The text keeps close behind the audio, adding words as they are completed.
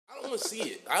want to see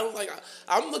it. I don't like.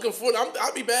 I'm looking for it.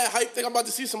 I'll be bad hype. Think I'm about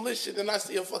to see some lit shit, then I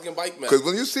see a fucking bike match. Because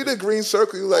when you see the green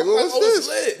circle, you're like, what's It's this?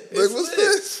 lit. Like, what's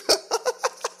this?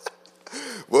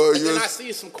 Well, and then I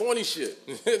see some corny shit.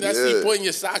 That's you putting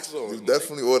your socks on. You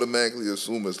definitely automatically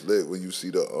assume it's lit when you see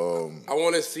the. I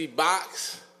want to see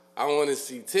box. I want to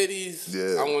see titties.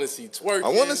 Yeah. I want to see twerking. I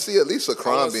want to see at least a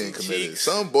crime being committed. Cheeks.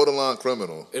 Some borderline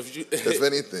criminal. If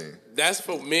anything. That's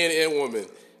for men and women.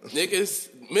 Niggas,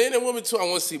 men and women too. I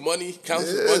want to see money. Count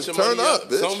a bunch of turn money up,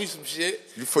 bitch. Tell me some shit.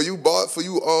 For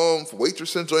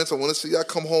waitress and joints, I want to see y'all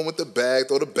come home with the bag.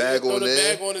 Throw the bag on there. Throw the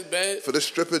bag on his bed. For the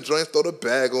stripping joints, throw the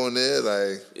bag on there.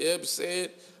 Like, yeah, I'm saying.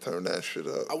 Turn that shit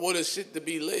up. I want the shit to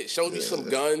be lit. Show me some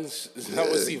guns. I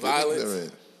want to see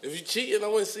violence. If you cheating, I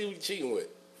want to see who you cheating with.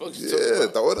 Fuck you talking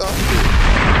about. Throw it out.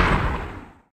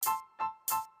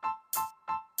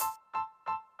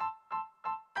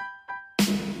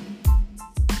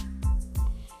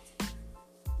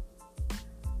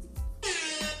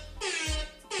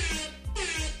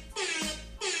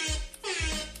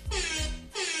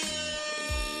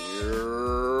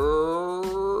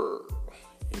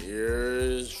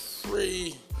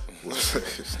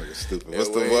 Stupid. What's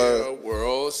the word?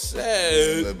 World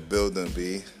said. In the building,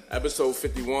 B. Episode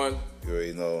 51. You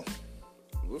already know.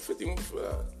 We're 51 for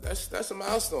that. That's a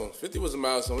milestone. 50 was a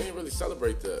milestone. We didn't really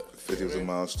celebrate that. 50 was a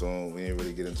milestone. We didn't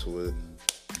really get into it.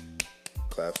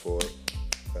 Clap for it.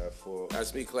 Clap for it.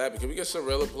 That's me clapping. Can we get some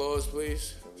real applause,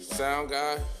 please? Sound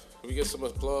guy. Can we get some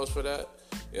applause for that?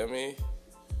 You know what I mean?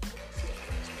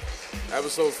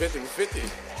 Episode 50. We're 50.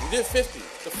 We did 50.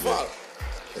 The fuck?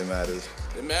 It matters.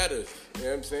 It matters. You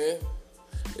know what I'm saying?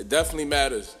 It definitely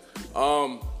matters.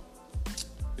 Did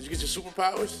you get your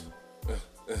superpowers?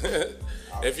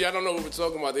 If y'all don't know what we're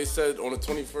talking about, they said on the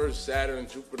 21st, Saturn,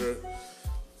 Jupiter,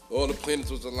 all the planets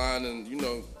was aligned, and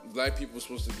black people were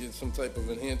supposed to get some type of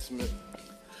enhancement.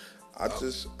 I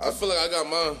feel like I got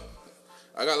mine.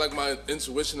 I got like my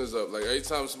intuition is up. Like every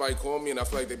time somebody call me and I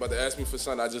feel like they about to ask me for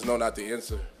something, I just know not to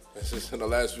answer. It's just in the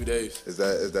last few days. Is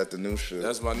that the new shit?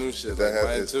 That's my new shit.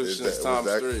 My intuition is times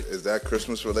 3. Is that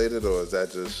Christmas related or is that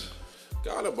just?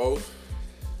 Kind of both.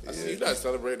 I see you not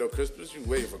celebrating no Christmas. You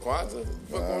waiting for Kwanzaa?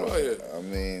 What's going on here? I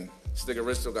mean, Sticker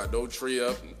Rich still got no tree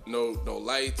up, no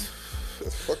lights.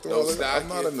 Fuck no I'm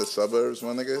not in the suburbs,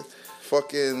 my nigga.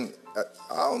 Fucking, I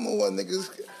don't know what niggas.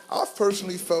 I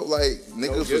personally felt like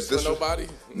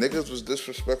niggas was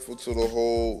disrespectful to the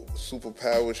whole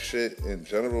superpower shit in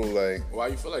general. Like, why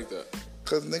you feel like that?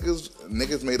 Cause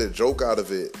niggas made a joke out of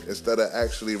it instead of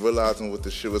actually realizing what the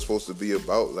shit was supposed to be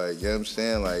about. Like, you know what I'm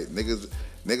saying? Like, niggas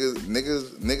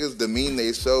demean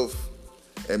theyself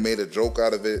and made a joke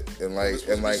out of it and like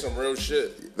some real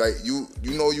shit. Like you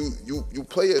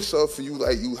play yourself and you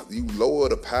lower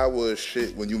the power of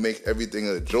shit when you make everything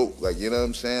a joke. Like, you know what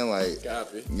I'm saying? Like,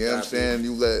 copy. You know what I'm saying?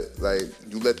 You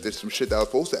let this some shit that was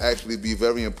supposed to actually be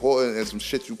very important and some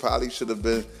shit you probably should have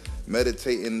been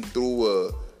meditating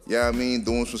through you know what I mean,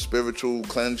 doing some spiritual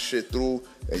cleanse shit through,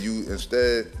 and you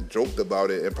instead joked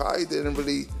about it and probably didn't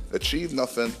really achieve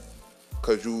nothing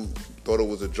because you thought it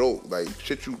was a joke. Like,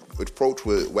 shit you approach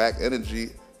with whack energy,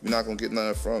 you're not gonna get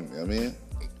nothing from, you know what I mean?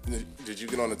 Did you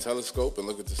get on a telescope and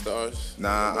look at the stars?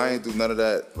 Nah, I ain't do none of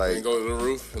that. Like, and go to the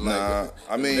roof and and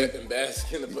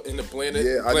bask in the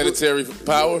planetary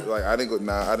power? Like, I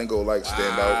didn't go like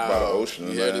stand out by the ocean.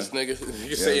 Yeah, this nigga,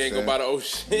 you say you ain't go by the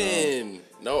ocean.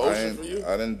 No ocean for you?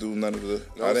 I didn't do none of the...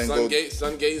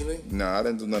 sun gazing? Nah, I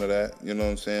didn't do none of that. You know what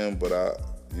I'm saying? But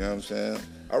you know what I'm saying?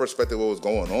 I respected what was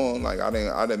going on. Like, I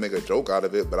didn't make a joke out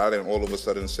of it, but I didn't all of a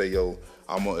sudden say, yo,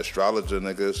 I'm an astrologer,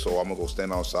 nigga, so I'm gonna go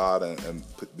stand outside and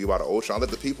be by the ocean. I let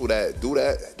the people that do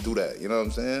that. You know what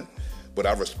I'm saying? But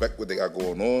I respect what they got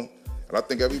going on. And I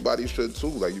think everybody should too.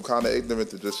 Like, you kind of ignorant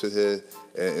to just sit here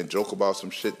and joke about some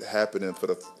shit happening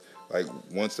for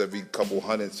once every couple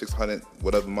 100, 600,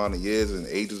 whatever amount of years and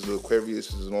ages of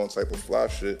Aquarius and all type of fly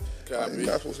shit. You're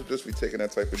not supposed to just be taking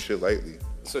that type of shit lightly.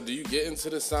 So do you get into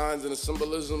the signs and the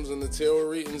symbolisms and the tarot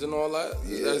readings and all that?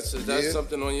 Yeah. Is that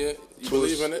something on you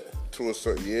believe in it? To a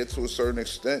certain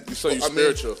extent. So you're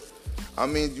spiritual? I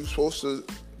mean, you're supposed to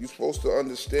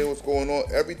understand what's going on.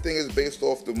 Everything is based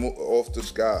off the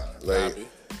sky. Like,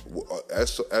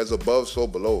 as above, so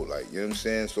below. Like, you know what I'm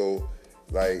saying? So,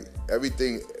 like,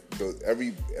 everything,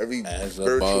 every as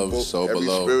spiritual above, book, so every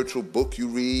below. Spiritual book you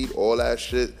read, all that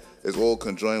shit is all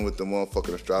conjoined with the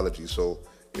motherfucking astrology. So,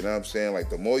 you know what I'm saying? Like,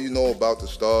 the more you know about the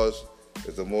stars,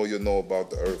 is the more you know about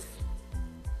the earth.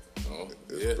 Oh,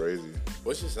 it's crazy.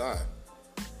 What's your sign?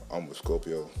 I'm a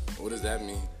Scorpio. What does that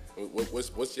mean?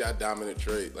 What's your dominant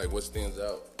trait? Like, what stands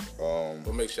out?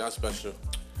 What makes y'all special?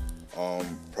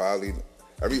 Probably,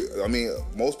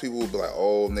 Most people would be like,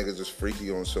 "Oh, niggas is freaky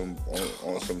on some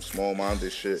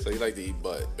small-minded shit." So you like to eat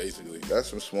butt, basically. That's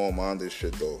some small-minded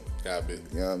shit, though. Got it.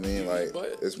 You know what I mean? Like,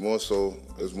 it's more so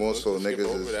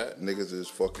niggas is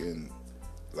fucking,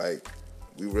 like,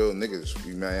 we real niggas.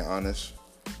 We mad honest,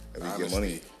 and we get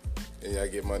money. And y'all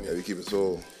get money. Yeah, we keep it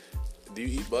so. Do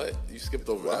you eat butt? You skipped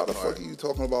over that part. How the fuck are you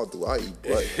talking about? Do I eat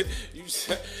butt? you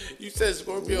said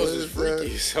Scorpios is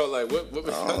freaky. That? So like, what makes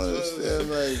I don't understand.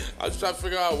 Like, I was trying to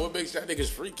figure out what makes y'all niggas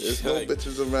freaky. There's no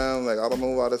bitches around. Like, I don't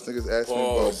know why this niggas asking me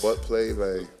about butt play.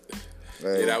 Like,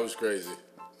 yeah, that was crazy.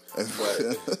 But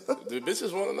the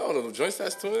bitches want to know. The joints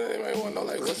that's tuning in, they might want to know,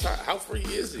 like, how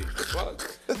freaky is he?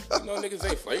 Fuck. You know, niggas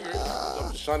ain't flagrant.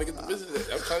 I'm just trying to get the business.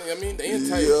 I'm telling you, I mean, they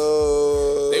entice.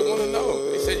 They want to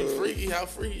know. They said you freaky. How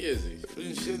freaky is he?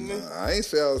 You shitting me? I ain't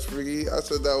say I was freaky. I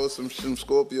said that was some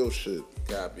Scorpio shit.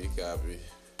 Copy.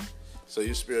 So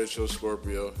you spiritual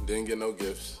Scorpio. Didn't get no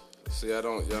gifts. See, y'all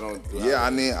don't. Yeah,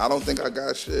 I don't think I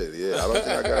got shit. Yeah, I don't think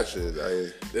I got shit.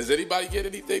 Does anybody get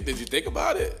anything? Did you think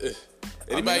about it?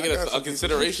 Anybody get a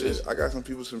consideration? I got some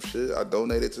people some shit. I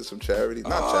donated to some charities.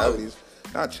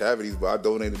 Not charities, but I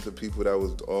donated to people that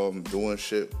was doing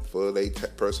shit for their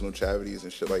personal charities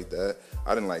and shit like that.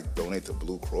 I didn't like donate to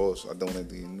Blue Cross. I donated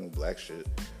to black shit.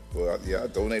 But I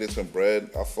donated some bread.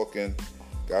 I fucking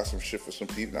got some shit for some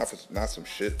people. Not some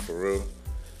shit for real.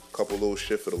 Couple little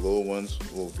shit for the little ones.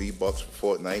 Little V-Bucks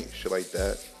for Fortnite, shit like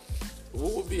that.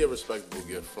 What would be a respectable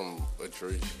gift from a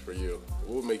tree for you?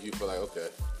 What would make you feel like, okay?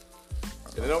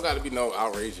 And it don't got to be no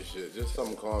outrageous shit. Just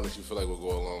something calm that you feel like will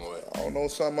go a long way. I don't know.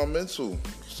 Something I'm into.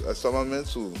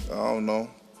 I don't know.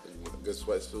 A good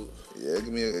sweatsuit. Yeah, give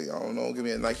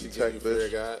me a Nike Tech,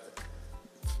 bitch.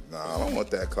 Nah, I don't want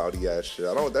that cloudy ass shit.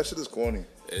 That shit is corny.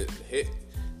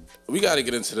 We got to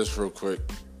get into this real quick.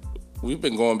 We've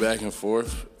been going back and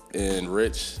forth, and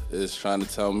Rich is trying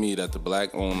to tell me that the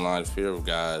black-owned line Fear of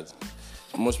God,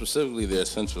 more specifically their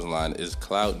Essentials line, is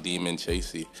Cloud Demon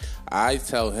Chasey. I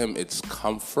tell him it's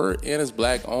comfort and it's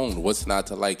black-owned. What's not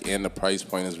to like? And the price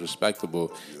point is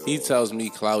respectable. Yo. He tells me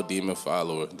Cloud Demon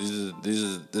follower. This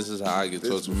is how I get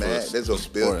told to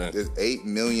There's 8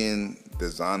 million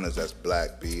designers that's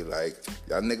black, B. Like,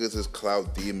 y'all niggas is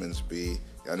Cloud Demons, B.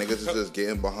 Y'all niggas is just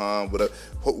getting behind whatever.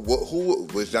 Who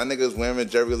was y'all niggas wearing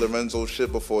Jerry Lorenzo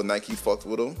shit before Nike fucked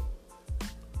with them?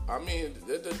 I mean,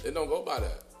 it don't go by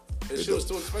that. His shit was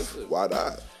too expensive. Why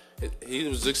not? He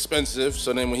was expensive,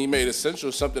 so then when he made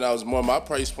Essentials, something that was more my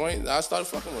price point, I started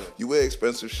fucking with him. You wear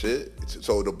expensive shit,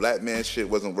 so the black man shit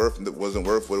wasn't worth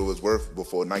what it was worth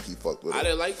before Nike fucked with it. I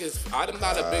didn't like his. I'm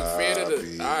not a big fan of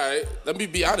the. All right, let me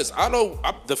be honest.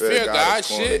 The Fear God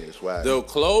shit, the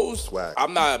clothes. Swag.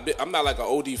 I'm not like an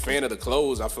OD fan of the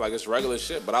clothes. I feel like it's regular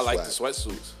shit, but I like the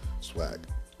sweatsuits. Swag.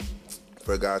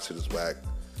 Fear God shit is whack.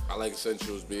 I like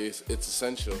Essentials, B. It's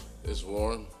essential. It's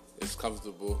warm. It's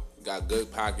comfortable. Got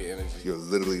good pocket energy. You're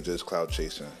literally just cloud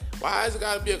chasing. Why has it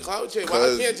got to be a cloud chase?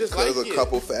 Why can't just like it? Because a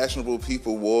couple fashionable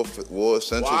people wore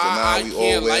Essentials, and now we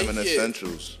all wearing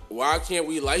Essentials. Why can't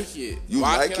we like it? You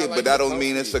like it, but that don't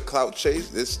mean it's a clout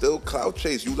chase. It's still clout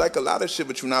chase. You like a lot of shit,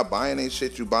 but you're not buying any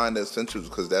shit. You buying the Essentials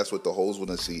because that's what the hoes want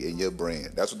to see in your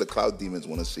brand. That's what the Cloud Demons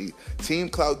want to see. Team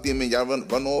Cloud Demon, y'all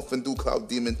run off and do Cloud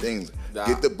Demon things. Nah.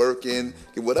 Get the Birkin,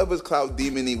 get whatever's Cloud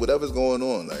Demon-y, whatever's going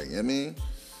on. Like, you know what I mean?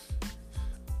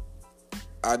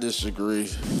 I disagree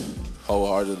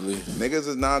wholeheartedly. Niggas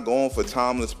is not going for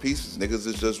timeless pieces. Niggas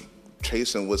is just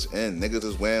chasing what's in. Niggas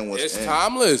is wearing what's in. It's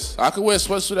timeless. I could wear a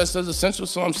sweatsuit that says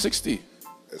Essentials, so I'm 60.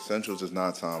 Essentials is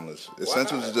not timeless.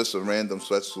 Essentials is just a random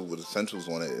sweatsuit with Essentials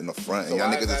on it in the front. So and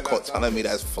y'all niggas is telling me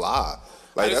that's fly.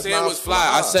 Like, I didn't say it was fly.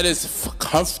 I said it's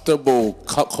comfortable,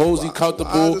 cozy,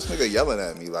 comfortable. This nigga yelling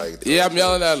at me like. Yeah, I'm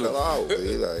yelling at him. Chill out, B.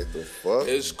 Like, the fuck?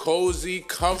 It's cozy,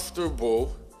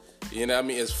 comfortable. You know what I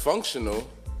mean? It's functional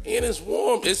and it's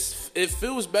warm. It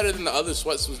feels better than the other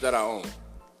sweatsuits that I own.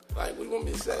 Like, what do you want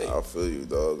me to say? I feel you,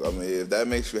 dog. I mean, if that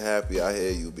makes you happy, I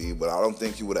hear you, B. But I don't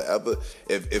think you would have ever,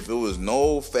 if it was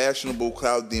no fashionable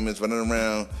Cloud Demons running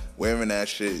around wearing that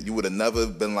shit, you would have never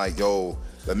been like, yo,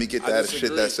 let me get that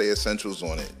shit that say Essentials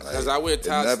on it. Because I wear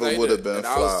Todd Snyder, never would have been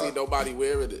fly. I don't see nobody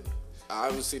wearing it. I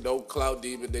haven't seen no Cloud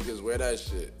Demon niggas wear that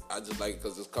shit. I just like it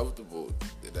because it's comfortable.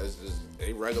 That's just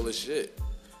a regular shit.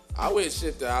 I wear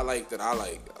shit that I like.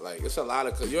 Like, it's a lot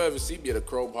of. You ever see me in a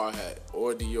Chrome Heart hat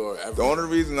or Dior? The only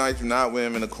reason that you're not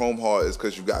wearing in a Chrome Heart is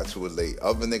because you got to it late.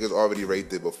 Other niggas already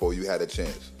raped it before you had a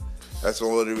chance. That's the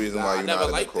only reason why you're not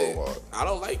in a Chrome Heart. I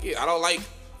don't like it. I don't like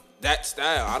that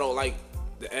style. I don't like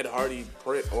the Ed Hardy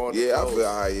print on. Yeah, I feel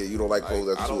yeah. You don't like clothes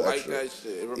that's too extra. I don't like that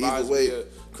shit. It reminds me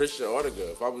of Christian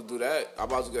Ortega. If I would do that, I'm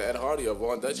about to get Ed Hardy or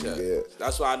Von Dutch hat. Yeah.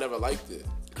 That's why I never liked it.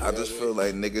 I just feel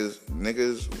like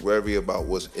niggas worry about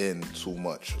what's in too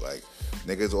much. Like,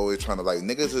 niggas always trying to, like,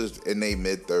 niggas is in their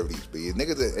mid-30s, B.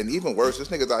 Niggas, and even worse, this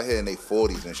niggas out here in their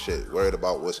 40s and shit, worried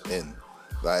about what's in.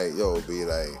 Like, yo, B,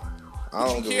 like, I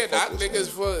don't give a fuck. You can't knock niggas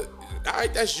for,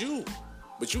 alright, that's you.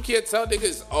 But you can't tell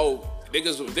niggas, oh,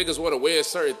 niggas want to wear a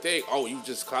certain thing. Oh, you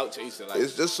just clout chasing. Like,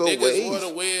 it's just so niggas want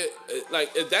to wear,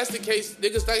 like, if that's the case,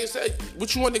 niggas, like you said,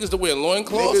 what you want niggas to wear,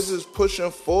 loincloths? Niggas is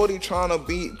pushing 40, trying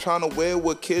to wear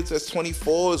what kids that's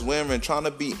 24 is wearing, trying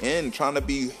to be in, trying to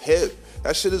be hip.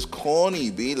 That shit is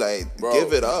corny, B. Like, bro,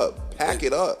 give it up. Pack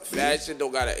it up. Fashion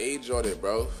don't got an age on it,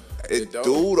 bro. It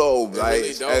do, though. Like,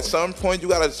 really at some point, you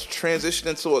got to transition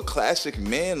into a classic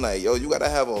man. Like, yo, you got to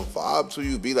have a vibe to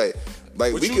you, B. Like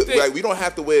we don't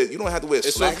have to wear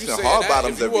slacks and hard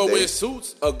bottoms every day. If you want to wear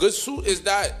suits, a good suit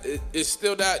is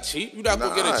still not cheap. You're not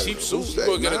gonna get a cheap suit. You're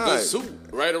gonna get a good suit,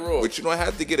 right or wrong. But you don't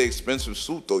have to get an expensive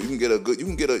suit though. You can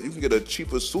get a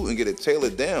cheaper suit and get it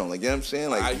tailored down. Like, you know what I'm saying?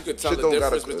 Like, you can tell the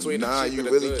difference between the cheap you and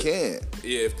the really good. can't.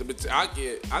 Yeah, if I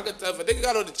can tell if a nigga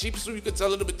got on the cheap suit, you can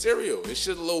tell the material. It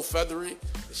shit a little feathery.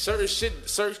 Certain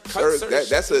cuts.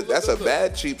 That's a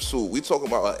bad cheap suit. We talking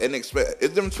about inexpensive.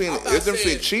 It's difference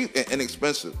between cheap and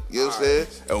inexpensive. You know what I'm saying?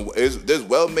 And there's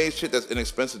well-made shit that's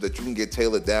inexpensive that you can get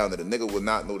tailored down that a nigga will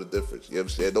not know the difference. You know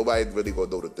what I'm saying? Nobody really gonna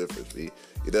know the difference, B.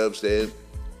 You know what I'm saying?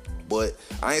 But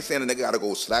I ain't saying a nigga gotta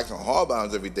go slacks and hard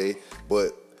bottoms every day,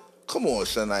 but come on,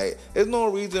 son. Like, there's no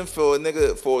reason for a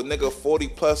nigga 40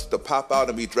 plus to pop out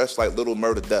and be dressed like Little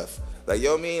Murder Death. Like, you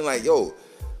know what I mean? Like, yo,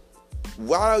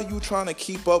 why are you trying to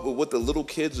keep up with what the little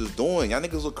kids is doing? Y'all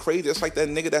niggas look crazy. It's like that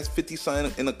nigga that's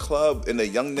 50-something in a club, in a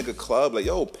young nigga club. Like,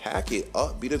 yo, pack it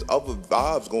up. There's other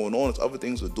vibes going on. There's other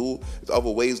things to do. There's other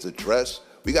ways to dress.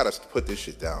 We gotta put this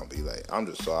shit down. Be like, I'm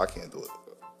just sorry, I can't do it.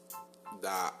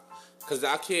 Nah, cause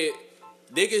I can't.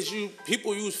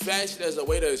 People use fashion as a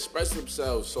way to express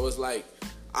themselves. So it's like,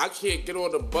 I can't get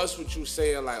on the bus with you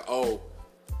saying like, oh,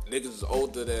 niggas is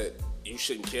older that you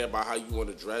shouldn't care about how you want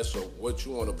to dress or what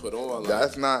you want to put on. Like,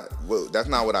 that's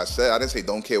not what I said. I didn't say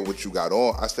don't care what you got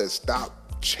on. I said stop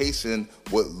chasing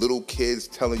what little kids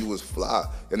telling you is fly.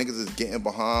 Y'all niggas is getting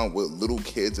behind what little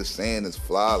kids are saying is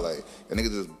fly. Like, y'all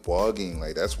niggas is bugging.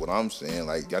 Like, that's what I'm saying.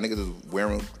 Like, y'all niggas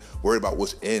is worried about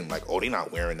what's in. Like, oh, they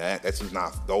not wearing that. This is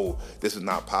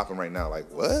not popping right now. Like,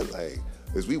 what? Like,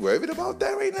 is we worried about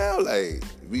that right now? Like,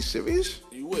 we serious?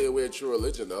 You wouldn't wear True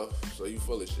Religion though, so you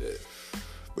full of shit.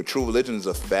 But True Religion is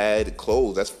a fad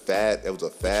clothes. That's fad. It was a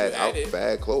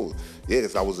fad clothes. Yeah,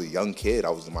 because I was a young kid. I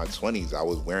was in my 20s. I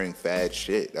was wearing fad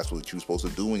shit. That's what you're supposed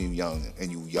to do when you young and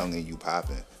you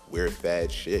popping. Wear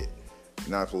fad shit. You're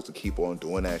not supposed to keep on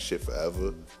doing that shit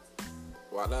forever.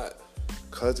 Why not?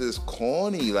 Cause it's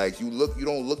corny. Like, you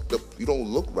don't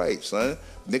look right, son.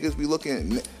 Niggas be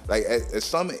looking like at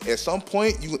some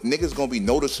point you niggas gonna be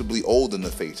noticeably old in the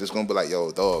face. It's gonna be like,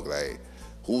 yo, dog, like,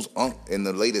 who's in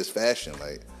the latest fashion?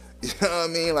 Like, you know what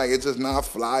I mean? Like, it's just not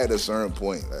fly at a certain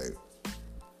point. Like,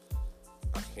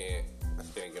 I can't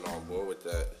get on board with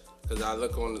that. Cause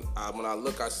when I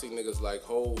look, I see niggas like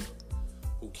Hov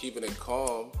who keeping it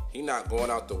calm. He not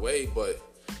going out the way, but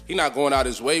he not going out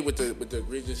his way with the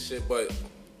egregious shit, but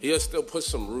he'll still put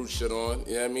some rude shit on.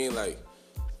 You know what I mean? Like,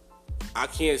 I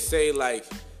can't say like,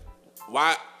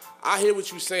 why? I hear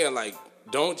what you're saying. Like,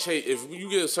 don't chase. If you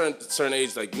get a certain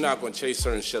age, like, you're not gonna chase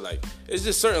certain shit. Like, it's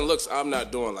just certain looks I'm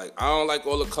not doing. Like, I don't like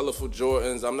all the colorful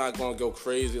Jordans. I'm not gonna go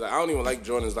crazy. Like, I don't even like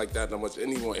Jordans like that much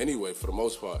anyway, for the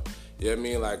most part. You know what I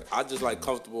mean? Like, I just like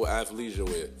comfortable athleisure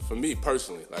wear. For me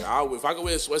personally, like, if I could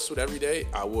wear a sweatsuit every day,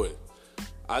 I would.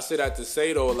 I say that to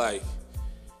say though, like,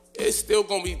 it's still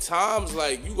gonna be times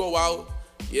like you go out,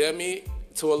 you know what I mean,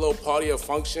 to a little party or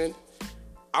function.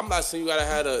 I'm not saying you gotta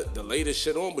have the latest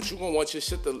shit on, but you gonna want your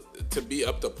shit to be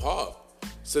up to par.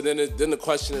 So then the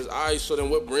question is, all right, so then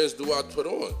what brands do I put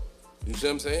on? You see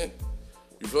what I'm saying?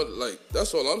 You feel like,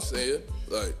 that's all I'm saying.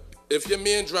 Like, if your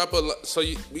man drop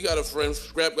we got a friend,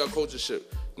 Scrap got culture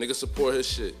shit, nigga support his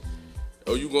shit.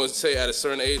 Or you gonna say at a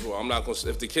certain age, well, I'm not gonna,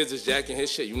 if the kids is jacking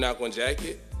his shit, you not gonna jack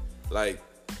it? Like,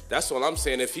 that's all I'm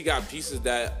saying. If he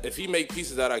make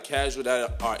pieces that are casual,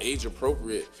 that are age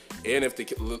appropriate, and if the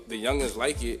youngins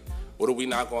like it, what, are we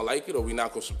not gonna like it, or we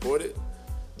not gonna support it?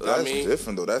 That's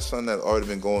different though. That's something that's already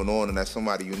been going on, and that's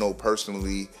somebody you know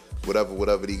personally.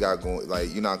 Whatever he got going,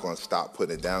 like, you're not gonna stop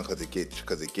putting it down because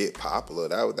it get popular.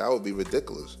 That would be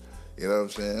ridiculous. You know what I'm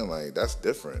saying? Like, that's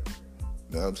different.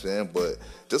 You know what I'm saying? But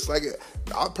just like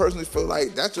I personally feel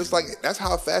like that's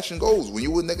how fashion goes. When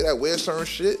you a nigga that wears certain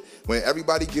shit, when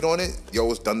everybody get on it,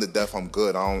 yo, it's done to death. I'm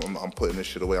good. I'm putting this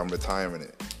shit away. I'm retiring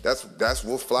it. That's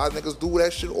what fly niggas do with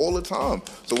that shit all the time.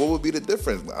 So what would be the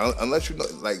difference? Unless you know,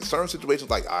 like certain situations,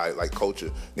 like like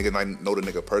culture, nigga might know the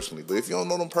nigga personally. But if you don't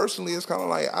know them personally, it's kind of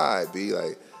like, be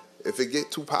like, if it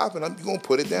get too popping, you gonna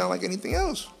put it down like anything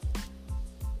else.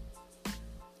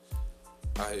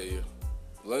 I hear you.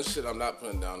 One shit I'm not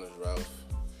putting down is Ralph.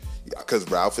 Yeah, because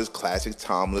Ralph is classic,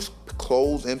 timeless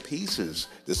clothes and pieces.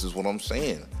 This is what I'm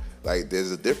saying. Like,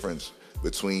 there's a difference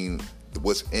between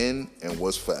what's in and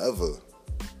what's forever.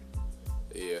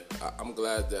 Yeah, I'm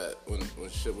glad that when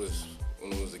it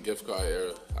was the gift card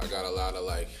era, I got a lot of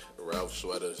like Ralph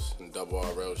sweaters and double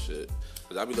RL shit.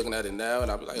 Cause I be looking at it now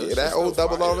and I be like, yeah, that old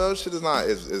double RL shit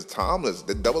is timeless.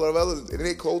 The double RL it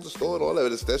ain't close the store and all that.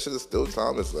 That shit is still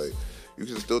timeless. Like, you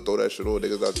can still throw that shit on.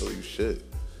 Niggas not throwing you shit.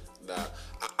 Nah,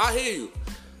 I hear you.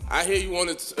 I hear you on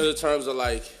it in the terms of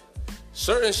like,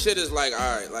 certain shit is like,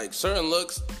 all right, like certain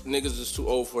looks, niggas is too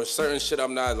old for. Certain shit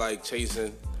I'm not like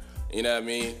chasing. You know what I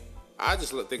mean? I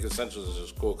just think Essentials is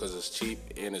just cool because it's cheap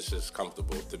and it's just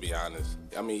comfortable, to be honest.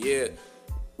 I mean, yeah,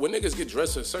 when niggas get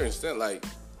dressed to a certain extent, like,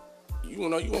 you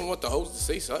know, you don't want the host to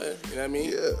say something. You know what I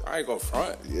mean? Yeah. I ain't gonna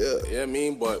front. Yeah. You know what I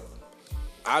mean? But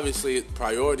obviously,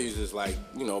 priorities is like,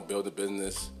 you know, build a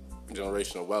business,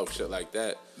 generational wealth, shit like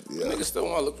that. Yeah. But niggas still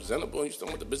want to look presentable and you still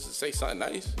want the bitch to say something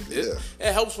nice. Yeah.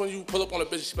 It helps when you pull up on a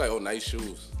bitch, she be like, oh, nice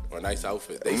shoes or nice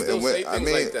outfit. They still say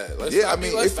things like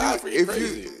that.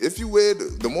 If you wear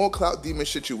the more clout demon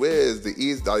shit you wear, is the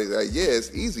easy. Like, yeah,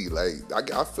 it's easy.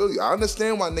 Like, I feel you. I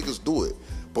understand why niggas do it,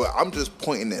 but I'm just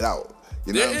pointing it out.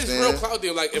 You know what I'm saying? There is real clout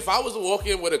demon. Like, if I was to walk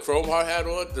in with a Chrome Heart hat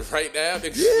on right now,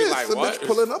 niggas be like, what? Bitch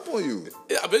pulling up on you.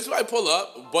 Yeah, a bitch might pull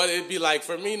up, but it'd be like,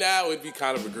 for me now, it'd be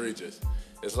kind of egregious.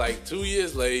 It's like 2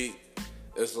 years late.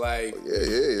 It's like,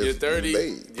 you're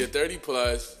 30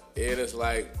 plus, and it's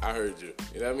like, I heard you.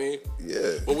 You know what I mean?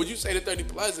 Yeah. But when you say the 30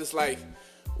 plus, it's like,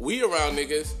 we around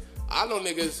niggas, I know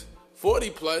niggas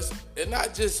 40 plus, and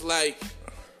not just like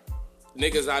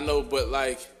niggas I know, but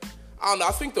like, I don't know,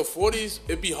 I think the 40s,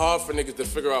 it'd be hard for niggas to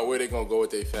figure out where they gonna go with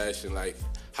their fashion, like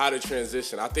how to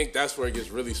transition. I think that's where it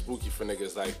gets really spooky for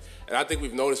niggas. Like, and I think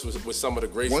we've noticed with some of the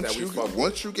greats that we fuck with.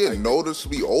 Once you get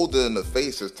noticeably older in the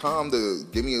face, it's time to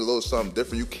give me a little something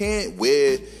different. You can't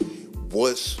wear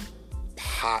what's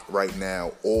hot right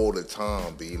now all the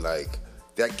time, be like,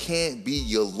 that can't be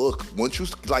your look. Once you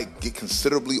like get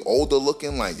considerably older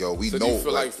looking, like, yo, we know. So do you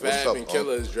feel like Fab and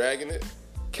Killer is dragging it?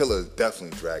 Killer is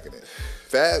definitely dragging it.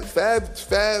 Fab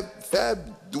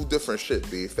do different shit,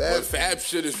 B. But Fab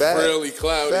shit is really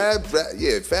cloudy.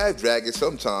 Fab drag it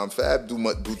sometimes. Fab do too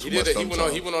much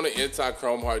sometimes. He went on an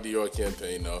anti-Chrome Heart Dior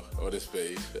campaign, though, on his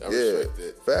page. I respect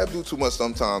it. Fab do too much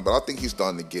sometimes, but I think he's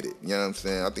starting to get it. You know what I'm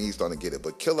saying? I think he's starting to get it.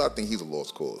 But Killer, I think he's a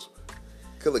lost cause.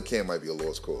 Killer Cam might be a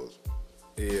lost cause.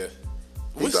 Yeah.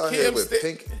 He's out here with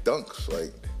pink dunks,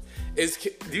 like.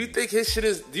 Do you think his shit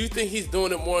is? Do you think he's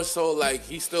doing it more so like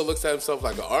he still looks at himself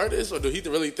like an artist, or do he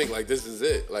really think like this is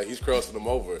it? Like he's crossing them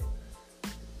over?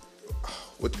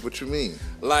 What you mean?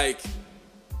 Like,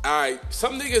 all right,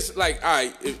 some niggas like, all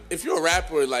right, if you're a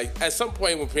rapper, like at some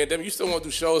point when pandemic, you still want to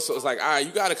do shows, so it's like, all right,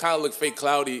 you gotta kind of look fake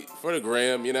cloudy for the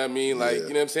gram. You know what I mean? Like, you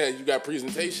know what I'm saying? You got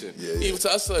presentation. Even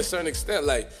to us to a certain extent,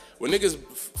 like when niggas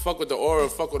fuck with the aura,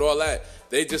 fuck with all that,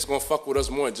 they just gonna fuck with us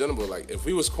more in general. Like if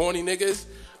we was corny niggas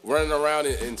running around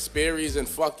in Sperry's and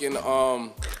fucking,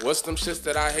 what's them shits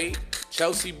that I hate?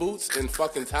 Chelsea boots and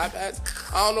fucking top hats.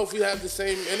 I don't know if we have the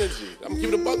same energy. I'm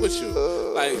keeping a buck with you.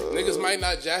 Like, niggas might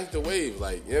not jack the wave.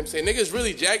 Like, you know what I'm saying? Niggas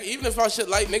really jack it. Even if our shit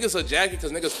light, niggas are jack it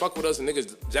because niggas fuck with us and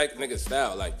niggas jack niggas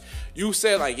style. Like, you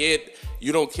said, like, yeah,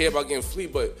 you don't care about getting flea,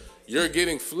 but you're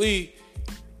getting flea.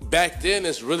 Back then,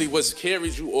 it's really what's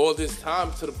carried you all this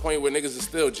time to the point where niggas is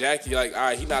still jacky. Like, all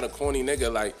right, he not a corny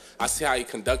nigga. Like, I see how he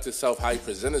conduct himself, how he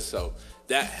present himself.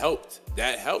 That helped.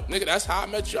 Nigga, that's how I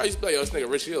met you. I used to be like, yo, this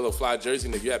nigga Rich, he a little fly jersey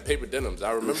nigga. You had paper denims.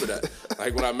 I remember that.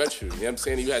 Like, when I met you. You know what I'm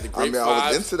saying? You had the grape I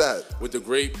was into that. With the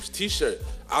grape t-shirt.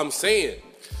 I'm saying,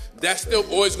 that's still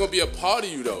always going to be a part of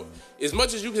you, though. As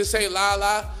much as you can say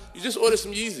la, you just order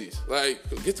some Yeezys. Like,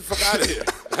 get the fuck out of here.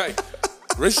 Like,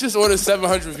 Rich just ordered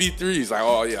 700 V3s. Like,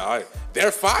 oh, yeah, all right.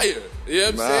 They're fire. You know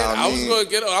what I'm saying? I was going to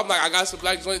get them. I'm like, I got some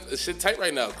black joints. This shit tight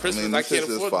right now. Christmas, I can't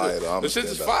afford it. This shit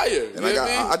is fire. And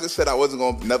I just said I wasn't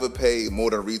going to never pay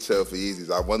more than retail for Yeezys.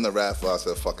 I won the raffle. I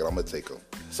said, fuck it, I'm going to take them.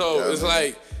 So, you know it's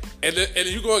like, and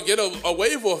you going to get a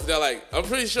wave off there. Like, I'm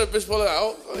pretty sure bitch pull out,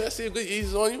 oh, I see a good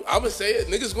Yeezys on you. I'm going to say it.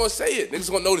 Niggas going to say it. Niggas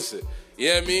going to notice it. You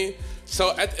know what I mean?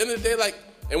 So, at the end of the day, like,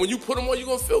 And when you put them on, you're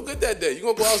going to feel good that day. You're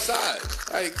going to go outside.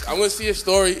 Like, I'm going to see a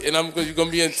story, and you're going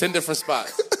to be in 10 different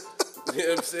spots. You know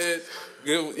what I'm saying?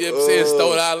 You know what I'm saying?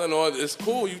 Stone Island, or it's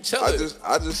cool. You chilling.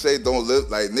 I just say don't live,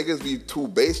 like, niggas be too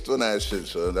based on that shit,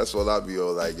 so that's all I be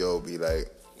all like, yo, be like.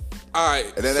 All right.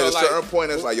 And then at a certain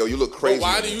point, it's like, yo, you look crazy. But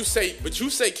why do you say, but you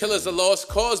say Killer's a lost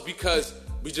cause because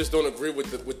we just don't agree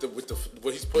with the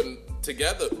what he's putting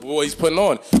together, what he's putting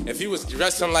on. If he was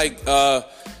dressing like I'm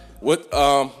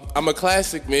a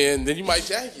classic man, then you might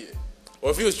jack it. Or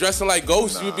if he was dressing like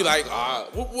Ghost, you would be like,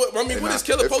 what is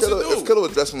Killer supposed to do? If Killer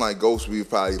was dressing like Ghost, we'd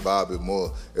probably vibe it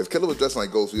more. If Killer was dressing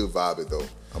like Ghost, we would vibe it though.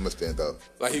 I'm gonna stand up.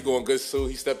 Like he going good suit,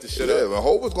 he stepped the shit up. Yeah, when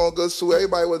Hov was going good suit,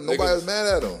 nobody was mad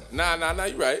at him. Nah,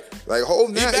 you right. Like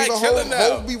Hov now, even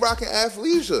Hov be rocking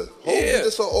athleisure. Hov be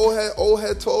just an old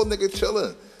head tall nigga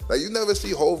chilling. Like you never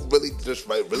see Hov really just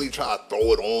like really try to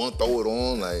throw it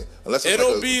on, like unless it's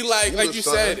it'll be like you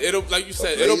said, it'll be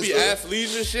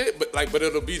athleisure shit, but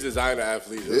it'll be designer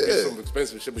athleisure. It'll be some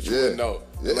expensive shit, but you wouldn't know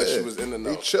unless you was in the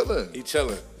know. He chilling. You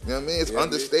know what I mean? It's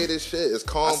understated shit. It's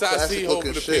calm, classic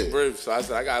looking shit. Pink ribs, so I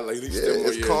said I got like at least 10 more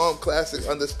years. It's calm, classic,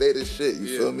 understated shit.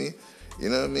 You feel me? You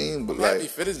know what I mean? But Happy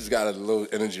Fitness has got a little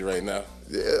energy right now.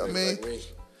 Yeah, I mean.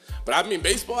 But I mean,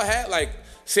 baseball hat, like.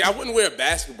 See, I wouldn't wear a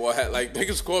basketball hat. Like,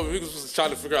 niggas was trying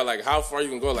to figure out, like, how far you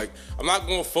can go. Like, I'm not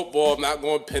going football. I'm not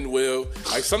going pinwheel.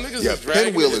 Like, some niggas is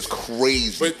dragging. Pinwheel is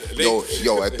crazy.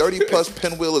 Yo, at 30 plus,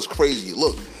 pinwheel is crazy.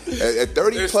 Look, at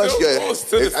 30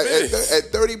 plus, at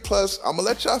 30 plus, I'm going to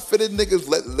let y'all fitted niggas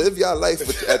live y'all life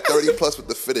at 30 plus with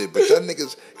the fitted. But y'all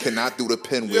niggas cannot do the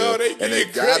pinwheel. And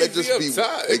it got to just be,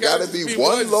 it got to be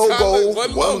one logo,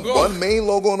 one main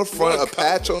logo on the front, a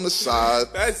patch on the side.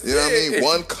 You know what I mean?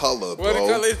 One color,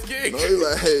 bro. It's gig. No, you're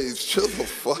like, hey, chill the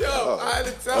fuck out. I had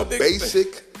to tell a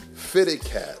basic fitted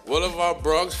cap. One of our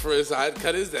Bronx friends, I had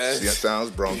cut his ass. Yeah,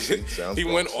 sounds Bronxy. He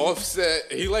went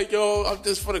offset. He like, yo, I'm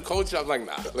just for the culture. I'm like,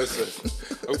 nah, listen.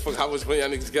 Fuck how much money y'all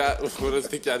niggas got. Let's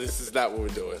think y'all this is not what we're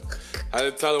doing. I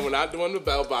had to tell him we're not doing the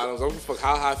bell bottoms. I'm gonna fuck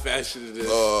how high fashion it is.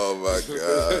 Oh my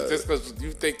god. Just because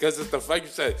you think, because it's the like you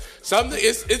said, something.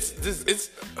 It's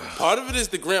part of it is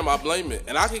the gram. I blame it,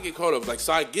 and I can get caught up. Like,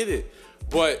 so I get it.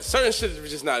 But certain shit we're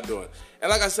just not doing. And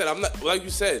like I said, I'm not, like you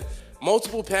said,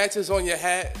 multiple patches on your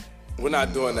hat, we're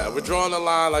not doing that. We're drawing a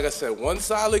line, like I said, one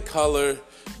solid color,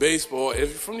 baseball. If you're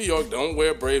from New York, don't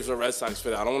wear Braves or Red Sox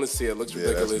fit. I don't want to see it. It looks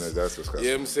ridiculous. That's disgusting. You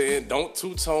know what I'm saying? Don't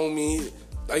two-tone me.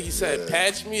 Like you said,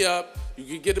 patch me up. You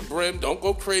can get a brim. Don't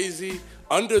go crazy.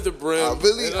 Under the brim.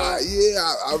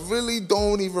 I really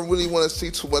don't even really want to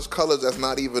see too much colors that's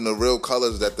not even the real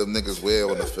colors that the niggas wear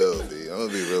on the field. I'm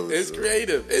gonna be real with you. It's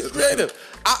creative. It's creative.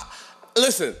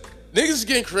 Listen, niggas is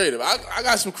getting creative. I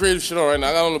got some creative shit on right now.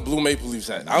 I got on the blue Maple Leafs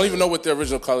hat. I don't even know what the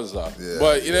original colors are.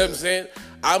 But you know what I'm saying?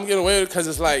 I'm getting away with it because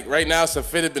it's like right now it's a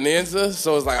fitted bonanza,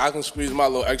 so it's like I can squeeze my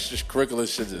little extracurricular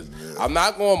shit in. I'm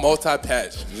not going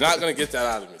multi-patch. You're not gonna get that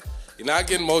out of me. You're not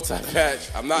getting multi-patch.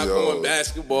 I'm not going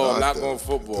basketball. I'm not going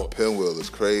football. The pinwheel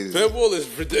is crazy. Pinwheel is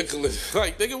ridiculous.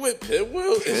 Like, nigga with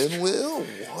pinwheel? Pinwheel?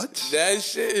 What? That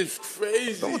shit is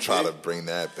crazy. Don't try to bring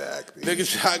that back, baby.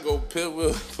 Nigga try to go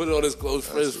pinwheel, put it on his close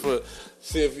friends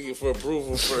see if he get for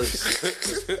approval first.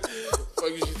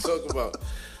 What you talking about?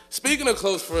 Speaking of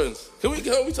close friends, can we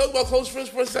talk about close friends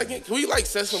for a second? Can we like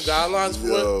set some guidelines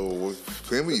for it?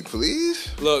 Can we please?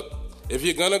 Look. If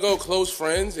you're gonna go close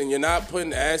friends and you're not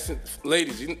putting ass and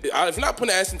ladies, if you're not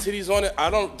putting ass and titties on it,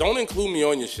 don't include me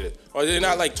on your shit. Or you're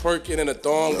not like twerking in a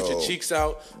thong with your cheeks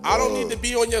out. I don't need to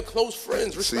be on your close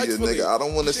friends. Respectfully. See your nigga. I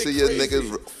don't want to see your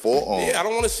niggas forearm. Yeah, I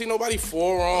don't want to see nobody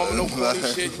forearm, no funny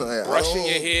shit, brushing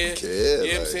your hair. You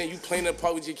know what I'm saying? You playing the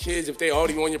part with your kids if they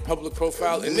already on your public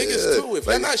profile. And niggas too. If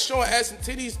you're not showing ass and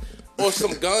titties, or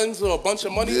some guns or a bunch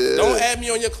of money, don't add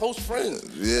me on your close friends.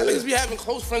 Niggas be having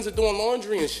close friends that doing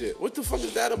laundry and shit. What the fuck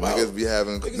is that about? Niggas be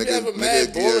having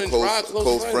mad, boring,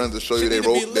 close friends to show you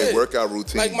their workout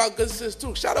routine. Like my good sis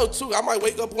too. Shout out too. I might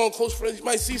wake up on close friends. You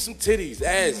might see some titties,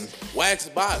 ass, wax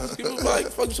box. People be like,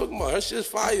 fuck you talking about? Her shit's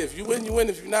fire. If you win, you win.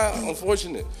 If you're not,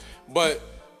 unfortunate. But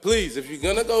please, if you're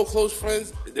gonna go close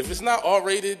friends, if it's not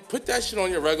R-rated, put that shit on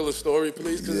your regular story,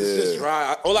 please, because it's just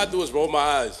dry. All I do is roll my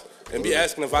eyes and be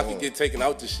asking if I can get taken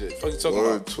out this shit. What you talking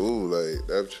about? Too, like,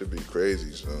 that should be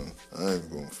crazy, son. I ain't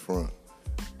going front.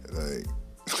 Like,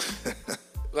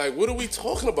 like, what are we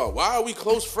talking about? Why are we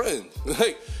close friends?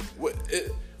 Like, what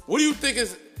do you think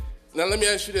is... Now, let me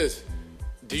ask you this.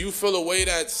 Do you feel a way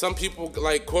that some people,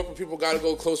 like corporate people, got to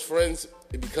go close friends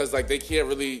because, like, they can't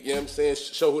really, you know what I'm saying,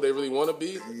 show who they really want to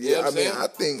be? You know what I'm saying? I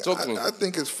think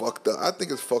it's fucked up. I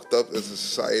think it's fucked up as a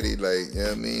society, like, you know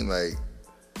what I mean? Like,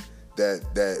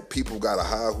 that people gotta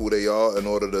hide who they are in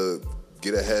order to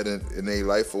get ahead in their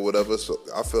life or whatever. So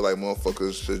I feel like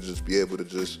motherfuckers should just be able to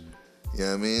just, you know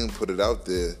what I mean, put it out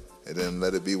there and then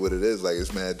let it be what it is. Like,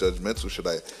 it's mad judgmental shit.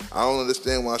 Like, I don't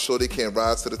understand why Shorty can't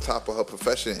rise to the top of her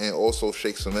profession and also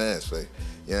shake some ass. Like,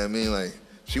 you know what I mean? Like,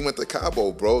 she went to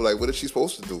Cabo, bro. Like, what is she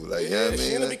supposed to do? Like, you know what I mean?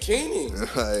 She in a bikini.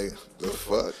 Like, the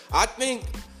fuck? I think,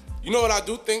 you know what I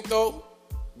do think, though?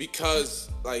 Because,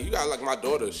 like, you got, like, my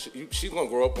daughter. She's going to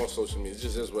grow up on social media. It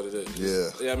just is what it is. Yeah.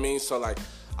 You know what I mean? So, like,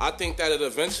 I think that it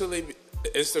eventually,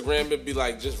 Instagram would be,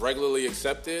 like, just regularly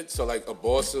accepted. So, like,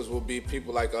 bosses will be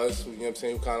people like us who, you know what I'm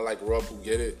saying, who kind of, like, grew up, who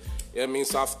get it. You know what I mean?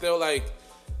 So, I feel like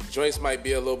joints might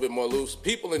be a little bit more loose.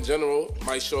 People in general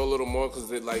might show a little more because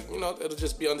they like, you know, it'll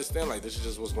just be understand like this is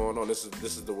just what's going on. This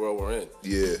is the world we're in.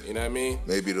 Yeah. You know what I mean?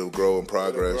 Maybe it'll grow in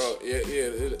progress.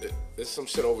 There's some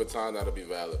shit over time that'll be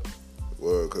valid.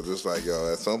 Word, because it's like,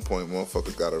 yo, at some point,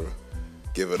 motherfuckers gotta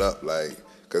give it up. Like,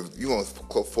 because you gonna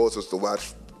force us to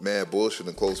watch mad bullshit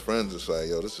and close friends. It's like,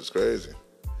 yo, this is crazy.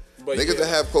 But niggas that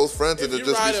have close friends and it just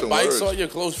be some words. If you ride bikes on your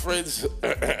close friends,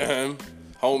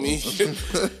 homie,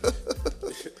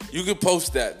 you can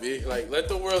post that, man. Like, let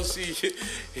the world see.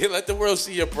 Let the world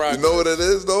see your progress. You know what it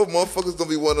is though? Motherfuckers don't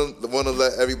be want to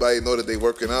let everybody know that they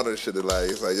working out and shit. Like,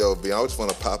 it's like, yo, B, I just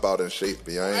want to pop out in shape,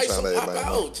 B. I ain't trying to let everybody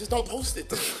know. Just don't post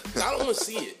it. I don't want to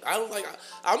see it. I don't like.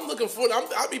 I'm looking for it.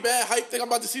 I'll be bad hype. Think I'm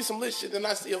about to see some lit shit, then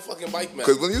I see a fucking bike man.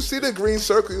 Because when you see the green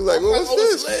circle, you like, what's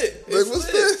this? It's lit. Like,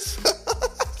 what's this?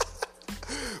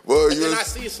 Well, and then I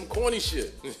see some corny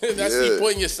shit. That's you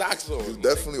putting your socks on. You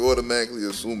definitely automatically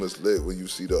assume it's lit when you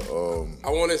see the. I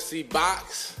want to see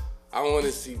box. I want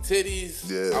to see titties.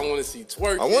 Yeah. I want to see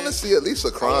twerking. I want to see at least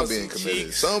a crime being committed.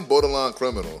 Cheeks. Some borderline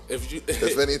criminal.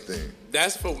 If anything.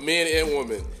 That's for men and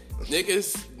women.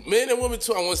 Niggas, men and women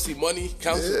too. I want to see money.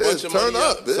 Count a bunch of turn money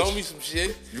up, bitch. Show me some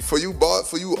shit. For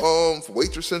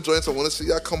waitressing joints, I want to see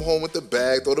y'all come home with the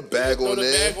bag. Throw the bag on there. Throw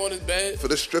the bag on his bed. For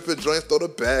the stripping joints, throw the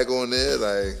bag on there.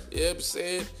 Like, yeah, I'm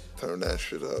saying. Turn that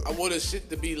shit up. I want the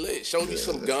shit to be lit. Show me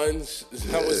some guns.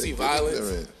 I want to see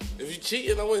violence. If you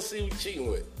cheating, I want to see who you cheating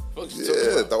with. Throw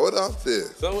it out there.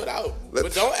 Throw it out.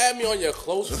 But don't add me on your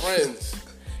close friends.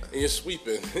 And you're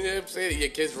sweeping. You know what I'm saying? Your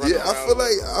kids running around.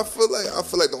 I feel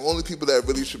like the only people that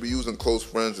really should be using close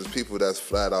friends is people that's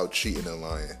flat out cheating and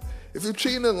lying. If you're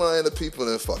cheating and lying to people,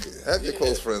 then fuck it. Have your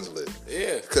close friends lit.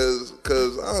 Yeah.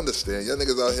 Cause I understand. Y'all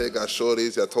niggas out here got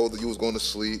shorties. Y'all told that you was going to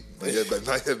sleep. And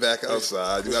now you're back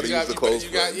outside. You gotta use the close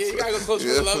friends. You gotta go close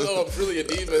friends. I'm truly a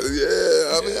demon.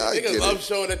 Yeah, I mean, I get it. Niggas love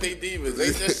showing that they demons.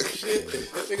 They just shit.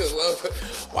 Niggas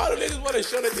love. Why do niggas want to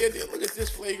show that they're demons? Look at this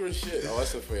flagrant shit. Oh,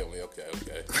 that's a family. Okay.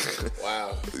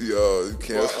 Wow. Yo, you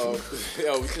can't.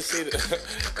 We just seen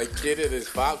a kid in his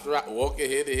pops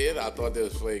walking head to head. I thought that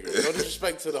was flagrant. No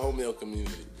disrespect to the whole male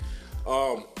community.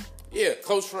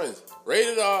 Close friends.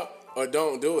 Rated R or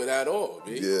don't do it at all,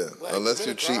 B. Yeah, like, unless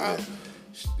you're cheating.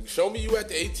 Show me you at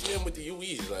the ATM with the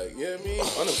UEs, like, you know what I mean?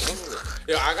 Unemployment.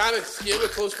 Yo, I got a scammer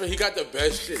close friend, he got the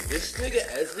best shit. This nigga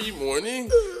every morning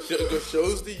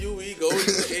shows the UE, goes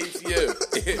to the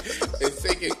ATM, and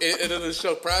taking it, and it'll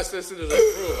show, process it, and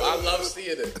approve. I love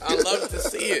seeing it. I love to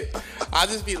see it. I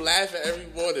just be laughing every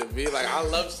morning, be like, I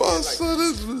love seeing it.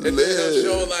 Like, and then it'll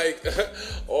show, like,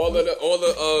 all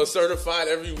the certified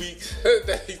every week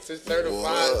that he's certified.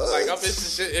 What? Like, I'm into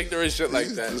shit, ignorant shit like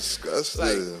that. Disgusting.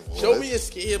 Like, show me a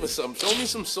scam or something. Show me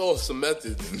some sauce, some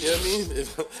methods. You know what I mean?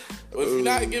 If you're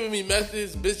not giving me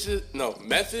methods,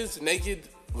 methods, naked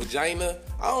vagina,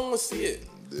 I don't want to see it.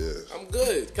 Yeah. I'm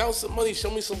good. Count some money.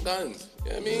 Show me some guns.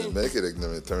 You know what I mean? Yeah, make it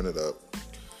ignorant. Turn it up.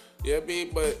 Yeah,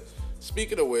 but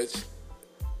speaking of which,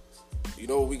 you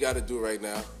know what we got to do right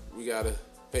now? We got to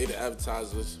pay the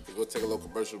advertisers. We're going to take a little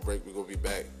commercial break. We're going to be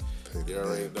back. You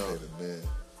already know. Pay the man.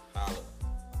 Holla.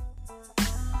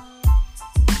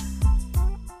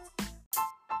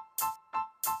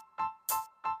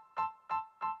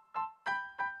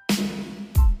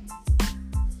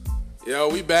 Yo,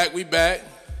 we back.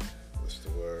 What's the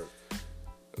word?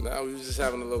 Now we was just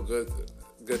having a little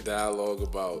good dialogue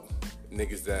about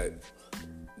niggas that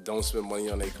don't spend money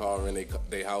on their car in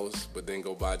their house, but then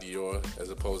go buy Dior, as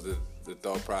opposed to the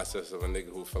thought process of a nigga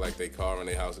who feel like their car and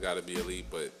their house gotta be elite,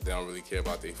 but they don't really care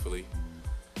about their fleet.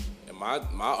 And my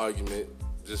argument,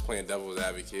 just playing devil's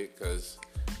advocate, because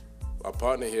my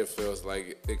partner here feels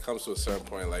like it comes to a certain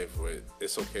point in life where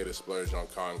it's okay to splurge on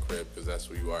car and crib, because that's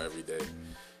where you are every day.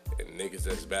 And niggas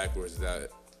that's backwards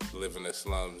that live in the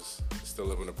slums, still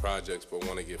live in the projects, but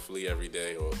want to get flea every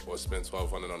day or spend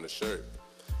 $1,200 on the shirt.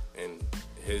 And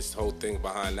his whole thing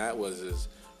behind that is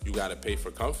you got to pay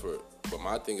for comfort. But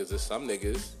my thing is there's some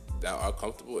niggas that are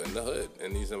comfortable in the hood,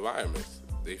 in these environments.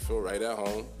 They feel right at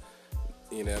home.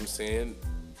 You know what I'm saying?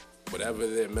 whatever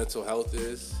their mental health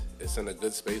is, it's in a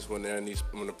good space when they're in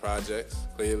the projects,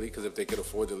 clearly, because if they could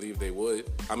afford to leave, they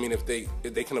would. I mean, if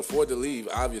they can afford to leave,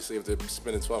 obviously, if they're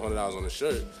spending $1,200 on a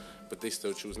shirt, but they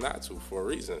still choose not to for a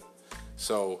reason.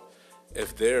 So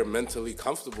if they're mentally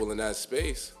comfortable in that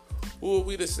space, who are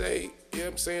we to say, you know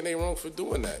what I'm saying, they wrong for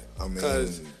doing that?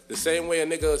 Because the same way a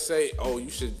nigga will say, oh,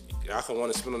 I can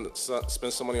want to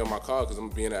spend some money on my car because I'm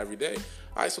going to be in it every day.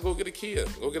 All right, so go get a Kia,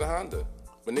 go get a Honda.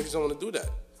 But niggas don't want to do that.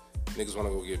 Niggas want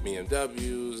to go get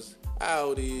BMWs,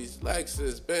 Audis,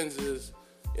 Lexus, Benzes.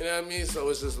 You know what I mean? So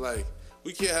it's just like,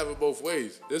 we can't have it both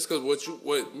ways. Just because what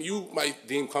you might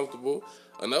deem comfortable,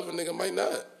 another nigga might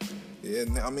not. Yeah,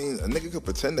 I mean, a nigga could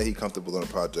pretend that he comfortable in the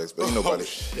projects, but ain't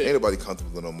nobody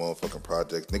comfortable in no motherfucking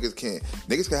projects.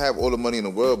 Niggas can have all the money in the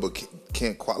world, but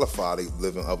can't qualify to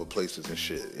live in other places and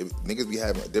shit. Niggas be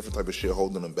having a different type of shit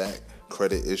holding them back.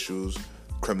 Credit issues,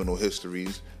 criminal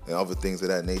histories, and other things of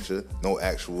that nature. No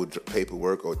actual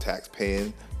paperwork or tax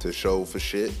paying to show for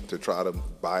shit, to try to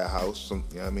buy a house. You know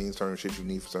what I mean? Certain shit you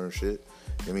need for certain shit. You know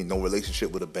what I mean? No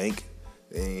relationship with a bank.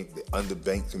 They ain't the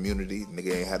underbanked community.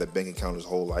 Nigga ain't had a bank account his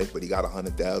whole life, but he got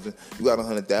 100,000. You got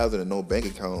 100,000 and no bank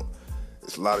account.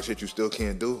 It's a lot of shit you still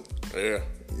can't do. Yeah,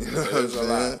 you know what I'm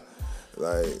saying?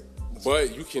 Like,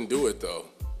 but you can do it though.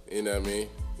 You know what I mean?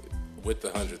 With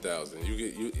the 100,000,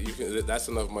 you can. That's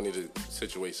enough money to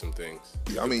situate some things.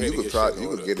 Yeah, I mean, you could try. You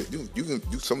could get it. You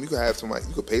can have somebody.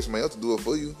 You could pay somebody else to do it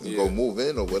for you and go move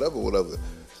in or whatever.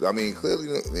 So, I mean, clearly,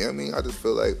 you know what I mean? I just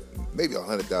feel like maybe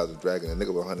 100,000 dragging a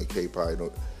nigga with 100K probably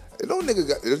don't.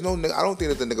 There's no nigga. I don't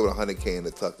think there's a nigga with 100K in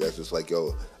the tuck that's just like,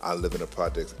 yo, I live in a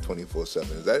project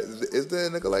 24/7. Is there a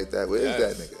nigga like that? Where is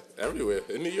that nigga? Everywhere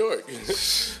in New York.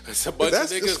 It's a bunch of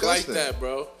niggas disgusting. Like that,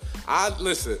 bro.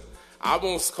 Listen. I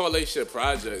won't call they shit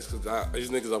projects because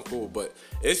these niggas I'm cool, but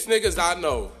it's niggas I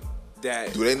know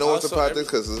that. Do they know it's a project?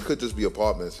 Because it could just be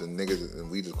apartments and niggas, and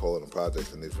we just call them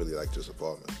projects, and it's really like just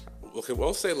apartments. Okay,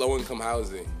 we'll say low income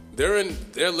housing. They're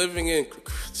living in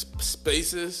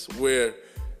spaces where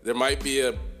there might be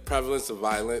a prevalence of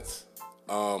violence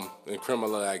and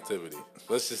criminal activity.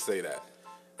 Let's just say that,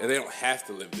 and they don't have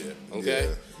to live there.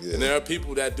 Okay, yeah. And there are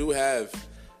people that do have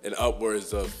and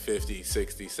upwards of 50,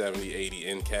 60, 70, 80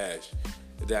 in cash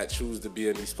that choose to be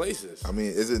in these places. I mean,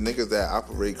 is it niggas that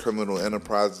operate criminal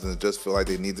enterprises and just feel like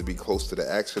they need to be close to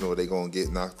the action or they gonna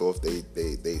get knocked off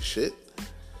they shit?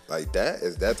 Like that?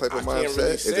 Is that type of mindset?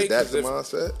 Really is it that the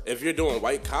mindset? If you're doing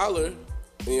white collar, you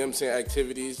know what I'm saying,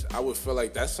 activities, I would feel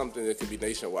like that's something that could be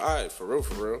nationwide, for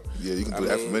real. Yeah, you can do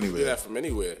that from anywhere. You can do that from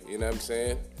anywhere, you know what I'm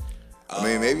saying? I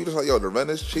mean, maybe just like, yo, the rent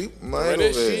is cheap. The rent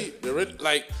is cheap.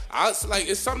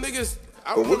 It's some niggas.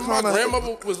 I remember my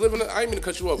grandmother was living. I ain't mean to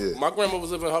cut you off. Yeah. My grandmother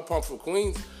was living in her apartment for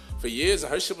Queens for years,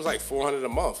 and her shit was like $400 a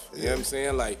month. You know what I'm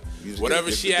saying? Like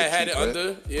whatever she had it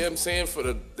under. You know what I'm saying?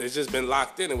 It's just been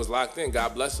locked in. It was locked in.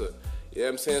 God bless her. You know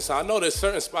what I'm saying? So I know there's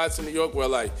certain spots in New York where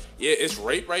like, yeah, it's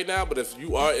rape right now, but if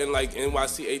you are in like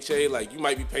NYCHA, like you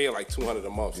might be paying like $200 a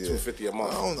month, $250 a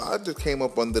month. I don't know. I just came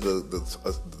up under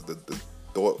the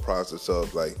thought process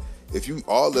of like, if you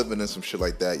are living in some shit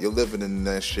like that, you're living in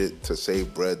that shit to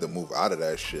save bread to move out of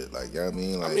that shit. Like, you know what I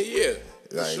mean? Like, yeah,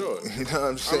 like, for sure. You know what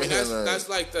I'm saying? I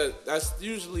mean, that's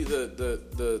usually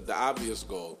the obvious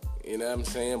goal. You know what I'm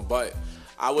saying? But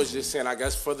I was just saying, I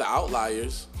guess for the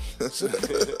outliers.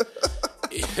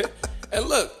 And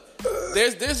look,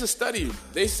 there's a study.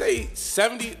 They say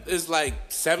 70 is like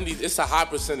 70. It's a high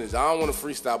percentage. I don't want to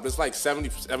freestyle, but it's like 70,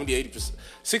 80%,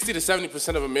 60 to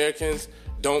 70% of Americans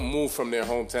don't move from their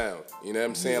hometown. You know what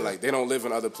I'm saying? Yeah. Like they don't live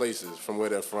in other places from where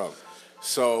they're from.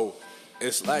 So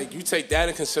it's like you take that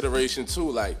in consideration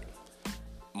too. Like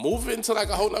moving to like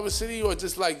a whole nother city or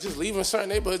just leaving certain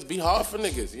neighborhoods be hard for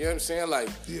niggas. You know what I'm saying? Like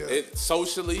it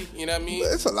socially, you know what I mean?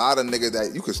 It's a lot of niggas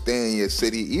that you could stay in your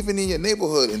city, even in your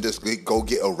neighborhood, and just go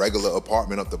get a regular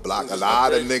apartment up the block. A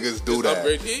lot of niggas do that.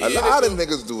 A lot of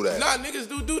niggas do that. Nah, niggas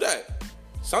do that.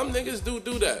 Some niggas do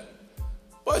that.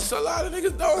 But a lot of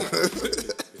niggas don't.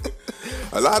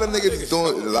 A lot of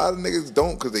niggas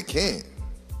don't because they can't.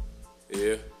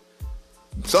 Yeah.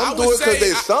 Some do it because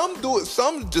they. Some do it.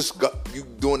 Some just got you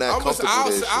doing that comfortable.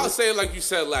 I'll say it like you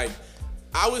said. Like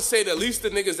I would say that at least the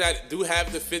niggas that do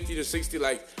have the 50 to 60,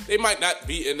 like they might not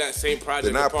be in that same project.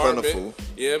 They're not apartment. Plentiful.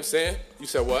 You know what I'm saying? You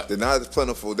said what? They're not as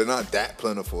plentiful. They're not that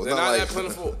plentiful. They're not that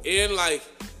plentiful. And like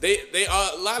they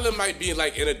are. A lot of them might be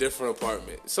like in a different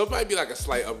apartment. So it might be like a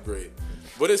slight upgrade.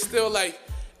 But it's still like,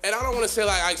 and I don't want to say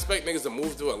like I expect niggas to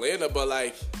move to Atlanta, but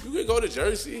like you could go to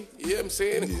Jersey, you know what I'm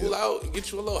saying, and cool out and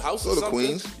get you a little house or something.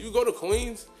 Queens. You go to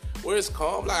Queens where it's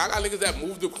calm. Like I got niggas that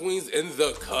move to Queens in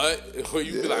the cut where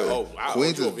you be like, oh wow.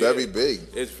 Queens is very big.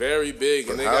 It's very big,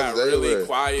 and they got really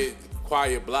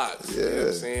quiet blocks. Yeah. You know what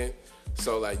I'm saying?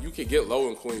 So, like, you can get low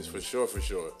in Queens for sure.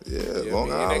 Yeah, You know Long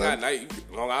what I mean? Island. And they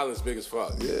got Long Island's big as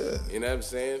fuck. Yeah. You know what I'm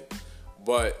saying?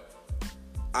 But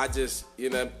I just,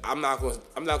 I'm not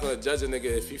gonna judge a nigga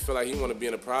if he feel like he want to be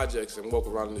in the projects and walk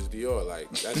around in his Dior. Like,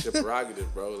 that's your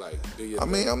prerogative, bro. Like, do your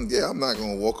thing. I'm not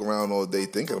gonna walk around all day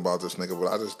thinking about this nigga,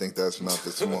 but I just think that's not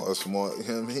a smart. You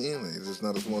know what I mean? It's just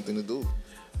not a smart thing to do.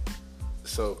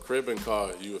 So, crib and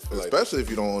car, you would feel Especially if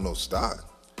you don't own no stock.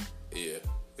 yeah,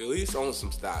 at least own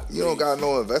some stock. You don't got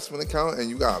no investment account and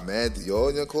you got mad Dior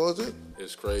in your closet?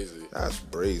 It's crazy. That's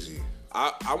brazy.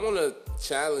 I want to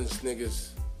challenge niggas.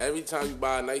 Every time you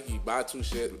buy a Nike, buy two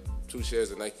shares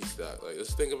of Nike stock. Like,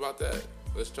 let's think about that.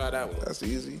 Let's try that one. That's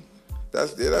easy.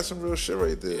 That's some real shit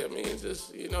right there. Yeah, I mean,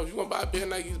 just, if you want to buy a pair of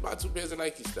Nikes, buy 2 pairs of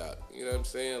Nike stock. You know what I'm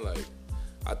saying? Like,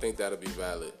 I think that'll be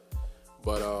valid.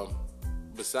 But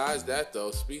besides that,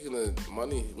 though, speaking of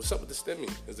money, what's up with the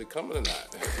stimmy? Is it coming or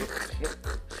not?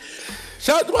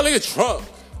 Shout out to my nigga Trump.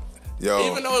 Yo.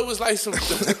 Even though it was like some...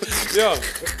 yo,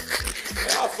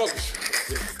 I fuck with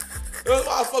Trump.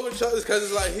 I fuck with Trump because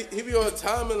it's like, he be on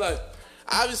time and like,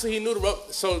 obviously he knew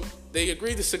so they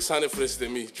agreed to 600 for the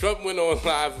stimmy. Trump went on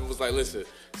live and was like, listen,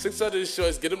 600 is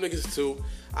choice, get them niggas 2.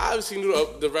 I obviously knew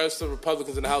the rest of the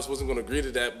Republicans in the House wasn't going to agree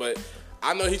to that, but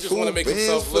I know he just want to make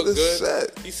himself look good.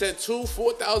 Set. He said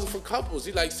 4,000 for couples.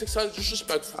 He like 600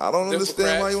 disrespectful. I don't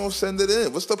understand why you won't send it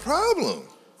in. What's the problem?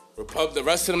 The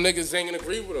rest of them niggas ain't gonna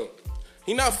agree with him.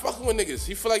 He not fucking with niggas.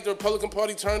 He feel like the Republican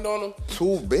Party turned on him.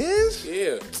 2 bands?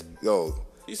 Yeah. Yo.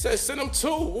 He said send him 2.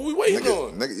 What we waiting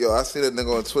on? Yo, I see that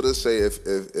nigga on Twitter say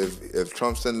if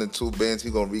Trump sending 2 bands,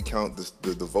 he gonna recount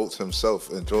the votes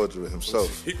himself in Georgia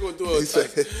himself. He gonna do a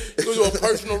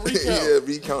personal recount. Yeah,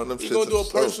 recounting them shit. He gonna do a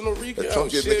personal recount. If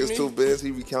Trump get niggas 2 bands, he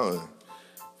recounting.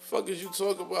 Fuck is you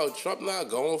talking about? Trump not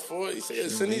going for it? He said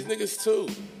send these niggas 2.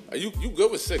 Are you good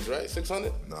with 6, right?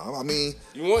 600? No, I mean,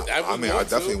 you want? I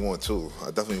definitely want 2.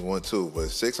 I definitely want 2, but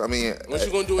 6. I mean, what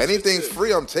you gonna do? Anything's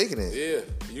free, I'm taking it. Yeah,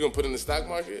 you gonna put it in the stock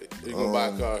market? Or you gonna buy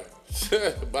a car?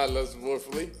 Buy less more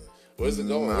fleet? Where's it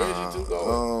going? Where's your 2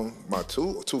 going? My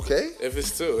 2K? If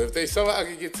it's 2, if they somehow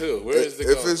can get 2, where is it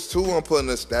going? If it's 2, I'm putting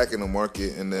a stack in the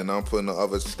market, and then I'm putting the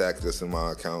other stack just in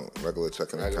my account, regular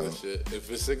checking account. Shit. If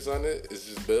it's 600, it's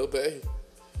just bill pay.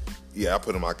 Yeah, I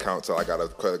put in my account till I got a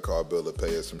credit card bill to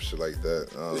pay or some shit like that.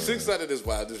 The 600 is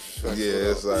wild. Yeah,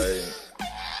 it's like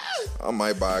I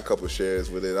might buy a couple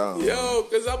shares with it. I don't know.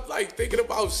 Because I'm like thinking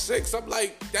about 6. I'm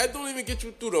like, that don't even get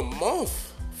you through the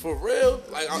month. For real.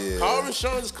 Like, car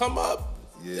insurance come up.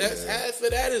 Yeah. That's half of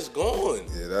that is gone.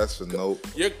 Yeah, that's a note.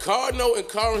 Your car note and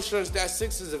car insurance, that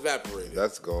 6 is evaporated.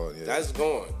 That's gone, yeah. That's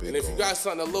gone. And if you got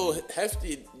something a little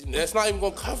hefty, that's not even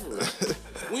gonna cover it.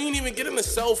 We ain't even getting a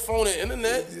cell phone and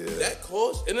internet. Yeah. That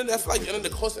cost, internet, the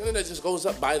cost of internet just goes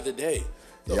up by the day.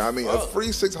 I mean, a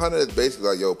free 600 is basically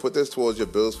like, yo, put this towards your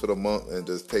bills for the month and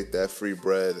just take that free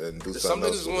bread and do something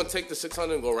else. Some niggas want to take the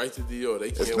 600 and go right to Dior.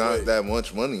 They can't. It's not that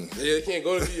much money. Yeah, they can't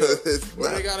go to Dior.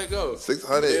 Where they gotta go?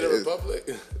 600. In the Republic.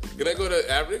 Can they go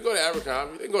to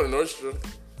Abercrombie? They can go to Nordstrom.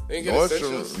 They can get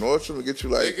essentials. Nordstrom will get you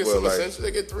like, they get some essentials.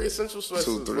 They get 3 essential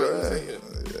sweatsuits.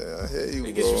 2-3. Yeah, I hear you,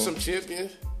 they bro. Get you some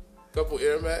Champions. Couple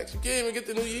Air Max. You can't even get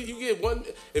the new. You get one.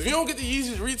 If you don't get the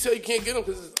Yeezys retail, you can't get them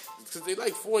because they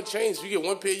like 4 and change. You get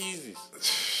 1 pair of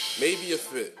Yeezys. Maybe a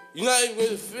fit. You're not even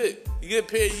gonna fit. You get a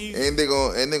pair of Yeezys.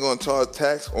 And they gonna charge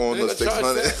tax on the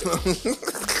 600.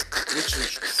 Which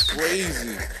is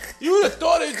crazy. You would have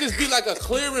thought it'd just be like a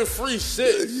clear and free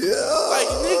 6. Yeah. Like,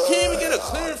 they can't even get a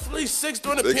clear and free 6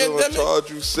 during the pandemic. They gonna charge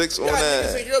you 6 on that.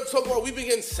 Niggas in Europe talking about we been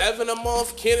getting 7 a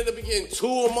month. Canada be getting 2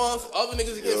 a month. Other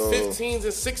niggas are getting 15s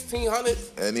and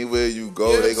 1600s. Anywhere you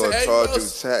go, they gonna charge you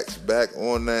tax back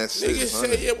on that 600. Niggas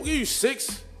say, yeah, we'll give you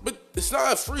 6, but it's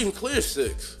not a free and clear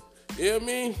 6. You know what I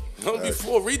mean? Don't be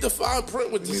fool. Read the fine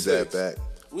print with the 6. We need that back.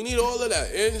 We need all of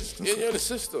that. And you're in the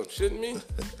system, shouldn't me?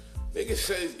 Niggas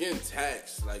say it's getting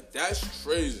taxed. Like, that's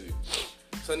crazy.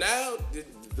 So now,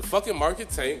 the fucking market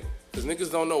tanked, because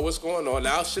niggas don't know what's going on.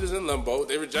 Now shit is in limbo.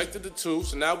 They rejected the 2,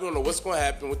 so now we don't know what's going to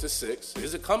happen with the 6.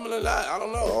 Is it coming or not? I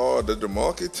don't know. Oh, did the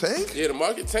market tank? Yeah, the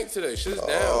market tanked today. Shit is down.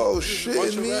 Oh, shit,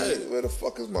 where the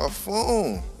fuck is my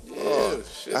phone? Yeah,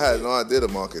 shit. I had no idea the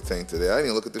market tanked today. I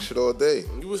didn't look at this shit all day.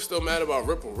 You was still mad about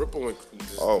Ripple. Ripple went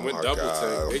double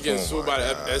tank. They getting sued by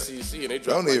the SEC and they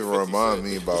dropped. Don't even remind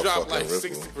me about dropped fucking like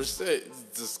Ripple. 60%. It's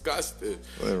disgusting.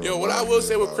 Yo, what I will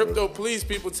say with crypto, please,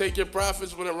 people, take your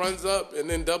profits when it runs up and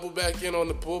then double back in on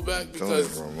the pullback, because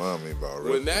don't even remind me about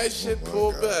Ripple. When that shit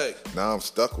pulled back, now I'm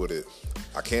stuck with it.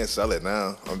 I can't sell it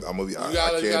now. I'm gonna be. You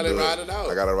gotta ride it out.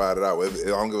 I gotta ride it out. I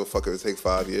don't give a fuck if it takes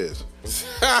 5 years.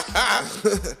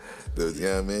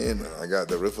 Yeah, I mean, I got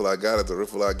the riffle I got,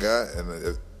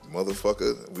 and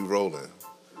motherfucker, we rolling.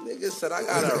 Nigga said I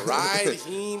gotta ride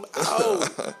him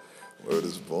out. Word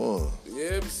is born.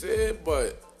 Yeah, I'm saying,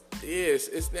 but yeah,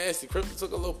 it's nasty. Crypto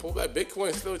took a little pullback.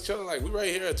 Bitcoin still chilling. Like we right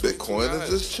here at 22. Bitcoin is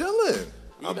just chilling.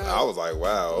 I was like,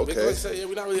 wow, okay. Bitcoin said, yeah,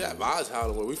 we're not really that volatile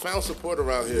anymore. We found support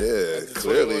around here. Yeah,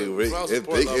 clearly, it's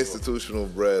big institutional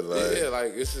bread. Like, yeah,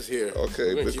 like this is here.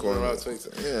 Okay, we're Bitcoin around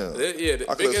 22. Yeah,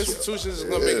 the big institutions is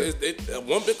gonna make it.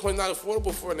 One Bitcoin not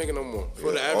affordable for a nigga no more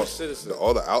for the average citizen.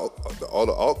 All the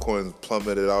altcoins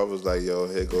plummeted. I was like, yo,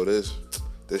 here go this.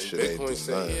 This shit ain't Bitcoin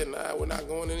said, yeah, nah, we're not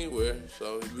going anywhere.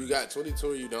 So you got 22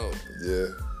 or you don't. Yeah.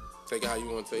 Take it how you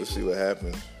want to take it. Let's see what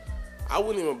happens. I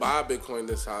wouldn't even buy Bitcoin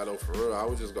this high though, for real. I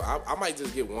would just go. I might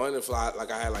just get one if I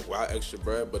had like wild extra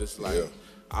bread, but it's like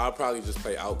I'll probably just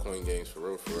play altcoin games for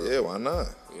real. Yeah, why not?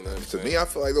 You know what I'm saying? Me, I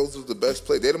feel like those are the best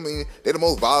play. They're the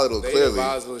most volatile. They clearly, the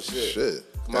volatile shit.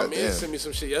 My man sent me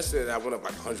some shit yesterday that went up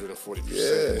like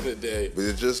 140% in a day. But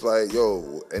it's just like,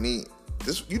 yo,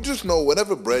 you just know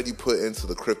whatever bread you put into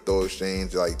the crypto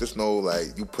exchange, like just know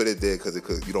like you put it there because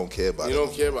you don't care about it. You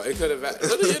don't care about it. It could have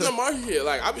literally in the market here.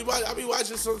 Like I be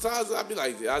watching sometimes. I be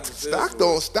like, stock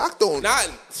don't. Not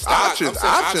stock. Options.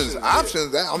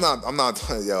 That I'm not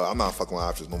fucking with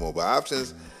options no more. But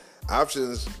options.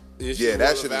 Yeah,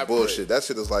 that shit is bullshit. That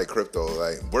shit is like crypto,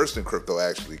 like worse than crypto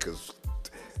actually, because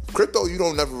crypto you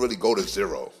don't never really go to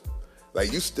zero.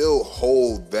 Like you still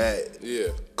hold that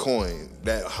coin.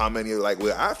 That how many like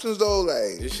with options though?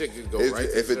 Like this shit could go right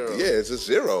to zero. It's a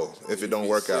zero if it don't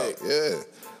work out. Yeah.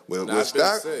 With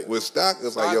stock,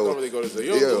 it's like yo, don't really go to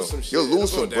zero. You'll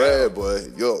lose some bread,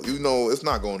 but you know it's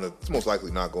not going to. It's most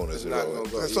likely not going to zero.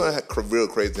 That's something real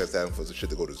crazy that's happening for some shit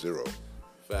to go to zero.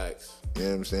 Facts. You know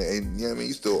what I'm saying? And you know what I mean?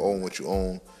 You still own what you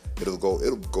own. It'll go.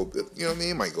 You know what I mean?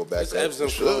 It might go back. It's ebbs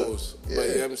and flows. Yeah. But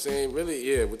you know what I'm saying?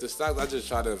 Really, yeah. With the stocks, I just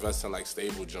try to invest in like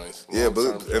stable joints.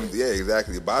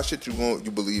 Exactly. Buy shit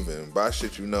you believe in. Buy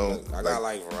shit you know. I got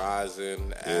like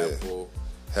Verizon, Apple,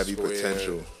 heavy Square,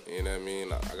 potential. You know what I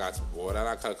mean? I got some board.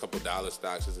 I got a couple dollar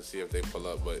stocks just to see if they pull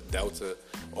up. But Delta,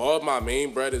 all my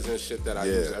main bread is in shit that I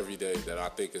use every day that I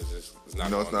think is just it's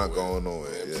not going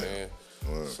nowhere. You know what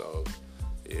I'm saying? So,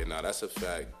 that's a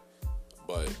fact.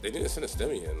 But they didn't send a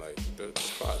stimmy in. Like, the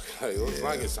fuck? Like, let's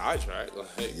not get sidetracked. Like,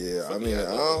 I mean,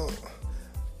 I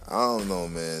don't know,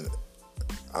 man.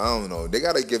 I don't know. They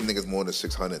gotta give niggas more than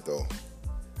 600 though.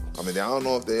 I mean, I don't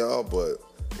know if they are, but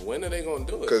when are they gonna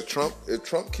do it? Because if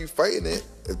Trump keep fighting it,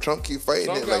 Trump like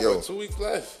yo, 2 weeks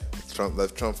left. Trump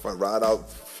ride out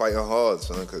fighting hard,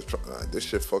 son. Because this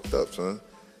shit fucked up, son.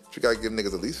 You gotta give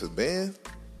niggas at least a band.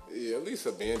 Yeah, at least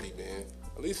a bandy band.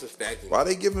 At least a stacking. Why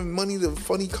they giving money to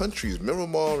funny countries?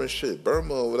 Miramar and shit.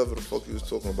 Burma or whatever the fuck you was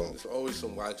talking about. There's always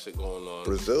some wild shit going on.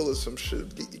 Brazil or some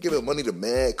shit. You giving money to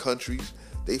mad countries.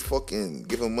 They fucking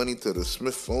giving money to the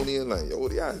Smithsonian. Like, yo,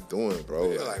 what are y'all doing,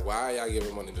 bro? Yeah, like, why are y'all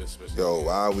giving money to the Smithsonian? Yo,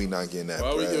 why are we not getting that Why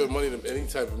are we giving money to any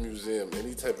type of museum,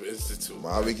 any type of institute?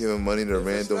 Why are we giving money to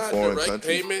random foreign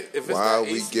countries? Why are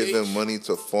we giving money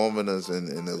to foreigners and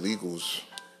illegals?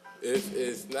 If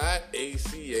it's not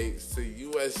ACH to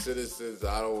U.S. citizens,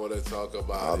 I don't want to talk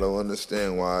about it. I don't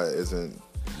understand why isn't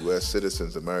U.S.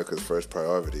 citizens America's first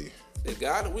priority.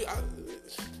 I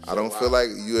don't feel like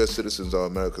U.S. citizens are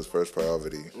America's first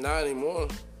priority. Not anymore.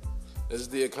 It's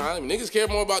the economy. Niggas care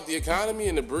more about the economy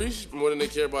and the breach more than they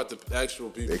care about the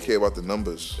actual people. They care about the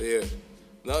numbers. Yeah.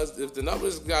 No, if the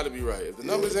numbers got to be right. If the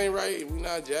numbers ain't right, we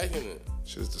not jacking it.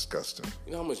 Shit's disgusting.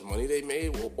 You know how much money they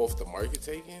made off the market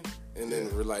taking? And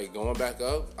then we're like going back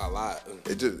up? A lot.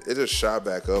 It just shot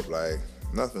back up like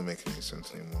nothing making any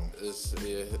sense anymore.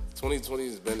 2020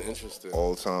 has been interesting.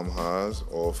 All-time highs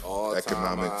off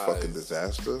economic fucking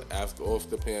disaster. Off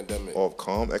the pandemic. Off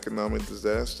calm economic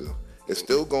disaster. It's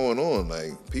still going on.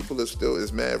 Like, people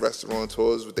it's mad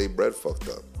restaurateurs with their bread fucked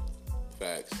up.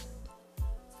 Facts.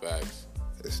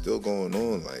 It's still going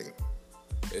on. Like,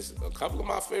 it's a couple of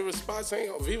my favorite spots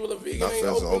ain't Viva La Vegan ain't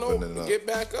open. Get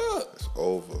back up. It's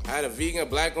over. I had a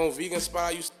black-owned vegan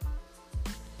spot.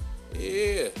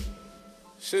 Shit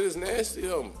is nasty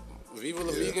though. Viva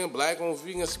La Vegan, black-owned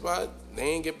vegan spot. They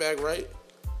ain't get back right.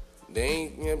 They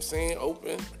ain't, you know what I'm saying,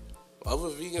 open. Other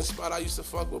vegan spot I used to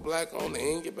fuck with black-owned, they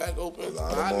ain't get back open. A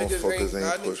lot of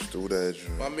motherfuckers ain't pushed through that.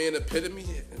 My man Epitome,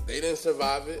 they didn't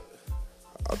survive it.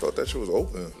 I thought that shit was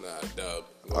open. Nah, dub.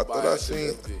 I thought I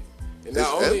seen. It's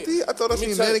empty? I thought I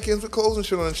seen mannequins with clothes and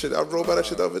shit on that shit. I drove by that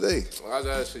shit the other day.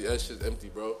 That shit's empty,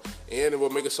 bro. And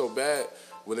what make it so bad,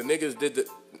 when the niggas did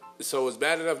so it's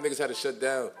bad enough niggas had to shut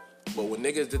down. But when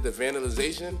niggas did the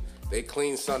vandalization, they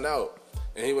cleaned something out.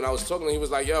 And when I was talking to him, he was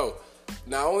like, yo,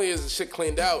 not only is the shit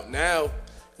cleaned out, now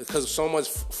because so much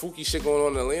fooky shit going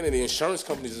on in Atlanta, the insurance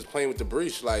companies is playing with the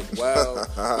breach. Like, well,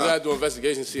 we gotta do an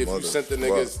investigation, see if you sent the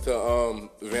niggas to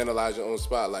vandalize your own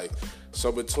spot. Like, so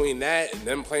between that and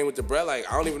them playing with the bread, like,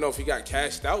 I don't even know if he got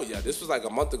cashed out yet. This was like a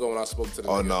month ago when I spoke to the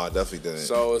nigga. No, I definitely didn't.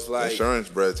 So it's like, insurance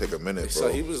bread take a minute, bro. So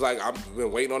he was like, I've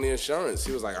been waiting on the insurance.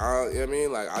 He was like, you know what I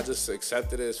mean? Like, I just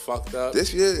accepted it. It's fucked up.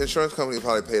 This year, insurance company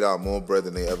probably paid out more bread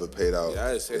than they ever paid out.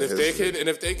 Yes, and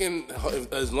if they can,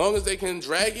 as long as they can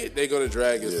drag it, they're gonna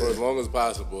drag it for as long as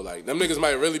possible. Like, them niggas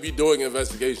might really be doing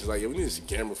investigations. Like, we need to see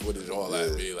camera footage, all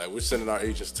that. Be like, we're sending our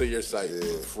agents to your site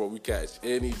before we catch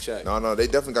any check. No, they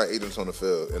definitely got agents on the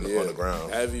field on the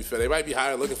ground. Heavy field. They might be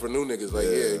hiring looking for new niggas.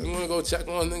 Like, you wanna go check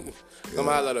on niggas? Come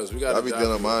holler at us. We got. I be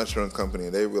dealing with my insurance company,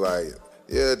 and they be like,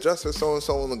 yeah, Justice so and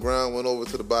so on the ground went over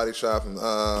to the body shop and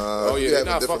they're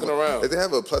not fucking around. They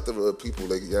have a plethora of people,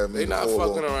 like, you know what I mean? They not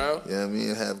fucking around. Yeah, you know what I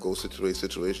mean, have go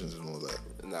situations and all that.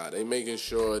 Nah, they making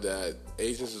sure that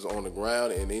agents is on the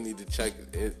ground and they need to check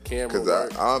camera.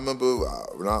 Cause I remember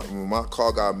when my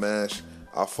car got mashed,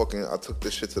 I took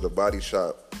this shit to the body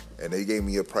shop and they gave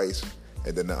me a price.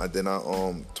 And then I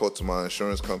talked to my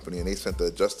insurance company and they sent the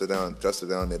adjuster down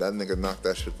there. That nigga knocked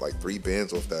that shit like 3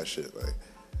 bands off that shit.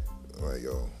 Like,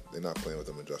 yo, they not playing with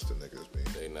them adjuster niggas, man.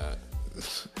 They not.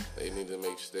 They need to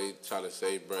they trying to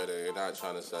save bread and they're not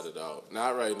trying to set it out.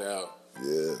 Not right now.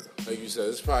 Yeah. Like you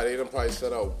said, they done probably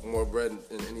set out more bread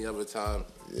than any other time.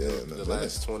 Yeah. The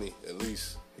last 20 at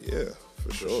least. Yeah,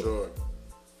 for sure.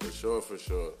 For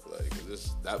sure.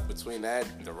 Like, between that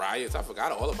and the riots, I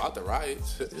forgot all about the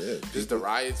riots. Yeah. Just the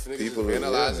riots, niggas just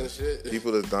vandalizing shit.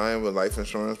 People that's dying with life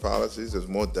insurance policies. There's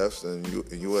more deaths than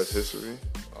in U.S. history.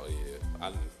 Oh, yeah. I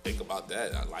didn't think about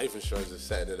that. Life insurance is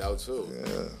setting it out, too.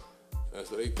 Yeah.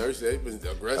 That's what they thirsty. They've been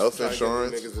aggressive health trying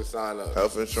insurance, to get niggas to sign up.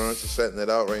 Health insurance is setting it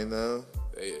out right now.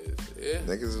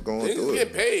 Niggas is going through it. Niggas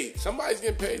getting paid. Somebody's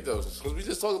getting paid, though. Because we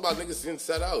just talked about niggas getting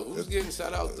set out. Who's getting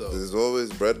set out, though? There's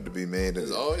always bread to be made.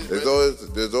 There's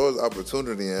always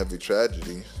opportunity in every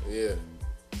tragedy. Yeah.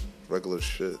 Regular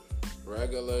shit.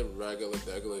 Regular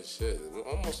shit. We're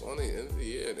almost on the end of the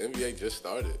year. The NBA just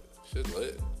started. Shit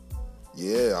lit.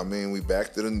 Yeah, I mean, we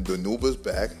back to the Nuba's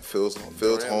back. Feels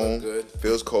home. Good.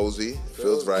 Feels cozy.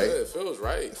 Feels right. Good. Feels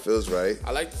right. Feels right.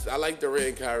 I like Durant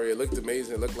and Kyrie. It looked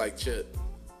amazing. It looked like Chip.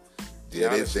 Yeah,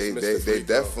 they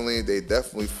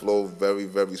definitely flow very,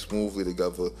 very smoothly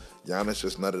together. Giannis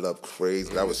just nutted up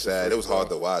crazy. That was sad. It was hard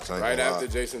to watch. Right after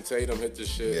Jason Tatum hit the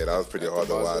shit. Yeah, that was pretty hard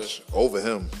to watch. Over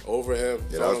him.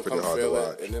 Yeah, that was pretty hard to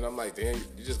watch. And then I'm like, damn,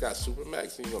 you just got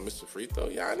Supermax and you gonna miss the free throw,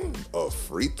 Giannis? A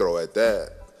free throw at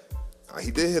that. He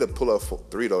did hit a pull-up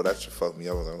 3, though. That shit fucked me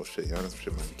up. I was like, oh, shit, Giannis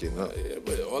shit might be getting up. Yeah,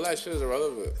 but all that shit is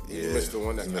irrelevant. Yeah. You missed the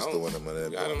one that counts. He missed the one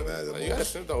that you got to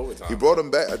send the overtime. He brought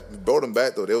them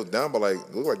back, though. They was down by,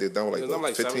 looked like they were down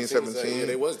by, 15, 17. Yeah,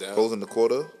 they was down. Closing the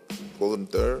quarter, closing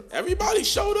the third. Everybody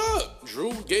showed up.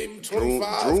 Drew gave you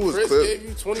 25. Drew was Chris clear. gave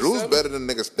you 27. Drew's better than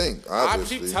niggas think,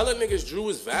 obviously. I keep telling niggas Drew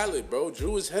is valid, bro.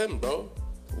 Drew is him, bro.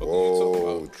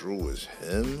 Whoa, Drew is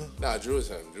him? Nah, Drew is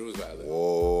him. Drew is valid.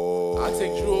 Whoa. I'll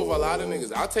take Drew over a lot of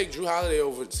niggas. I'll take Drew Holiday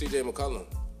over CJ McCollum.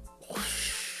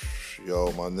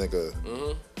 Yo, my nigga.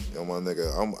 Mm-hmm. Yo, my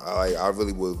nigga. I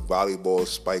really would volleyball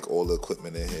spike all the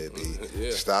equipment in here, B.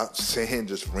 Yeah. Stop saying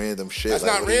just random shit. That's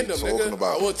not random, nigga.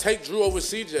 About? I will take Drew over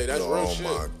CJ. That's real shit.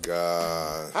 Oh, my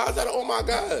God. How's that oh, my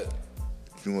God?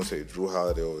 You want to say Drew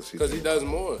Holiday over CJ? Because he does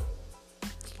more.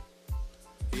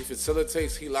 He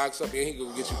facilitates, he locks up, and he can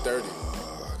get you 30.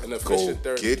 An efficient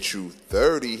 30. Get you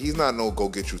 30? He's not no go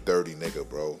get you 30 nigga,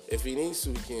 bro. If he needs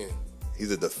to, he can.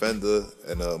 He's a defender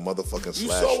and a motherfucking slasher. You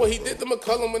saw what he did to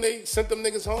McCollum when they sent them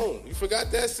niggas home. You forgot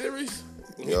that series?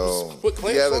 Yo,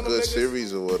 he had a good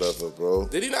series or whatever, bro.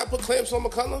 Did he not put clamps on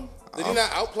McCollum? Did he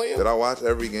not outplay him? Did I watch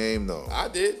every game? No. I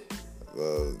did. I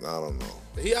don't know.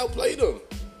 He outplayed him.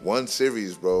 One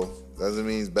series, bro. Doesn't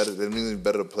mean he's better. That means he's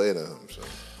better to play than him. So.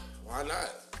 Why not?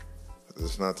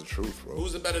 It's not the truth, bro.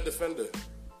 Who's the better defender?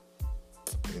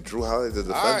 Drew Holiday's the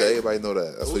defender. Right. Everybody know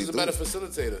that. That's Who's the better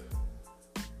facilitator?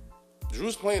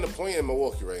 Drew's playing the point in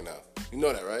Milwaukee right now. You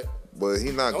know that, right? But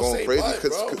he's not going crazy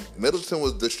because Middleton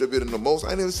was distributing the most. I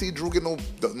didn't even see Drew get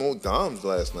no dimes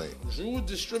last night. Drew was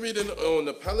distributing on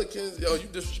the Pelicans. Yo, you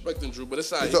disrespecting Drew, but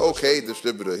it's all right. He's an okay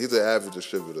distributor. He's an average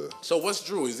distributor. So what's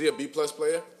Drew? Is he a B-plus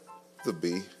player? He's a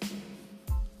B.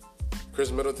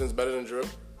 Chris Middleton's better than Drew?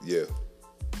 Yeah.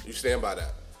 You stand by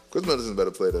that? Chris Middleton's a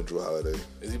better player than Drew Holiday.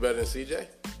 Is he better than CJ?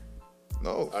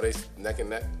 No. Are they neck and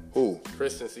neck? Who?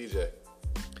 Chris and CJ.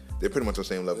 They're pretty much on the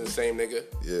same level. The same nigga?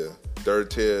 Yeah. Third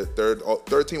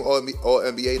team all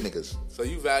NBA niggas. So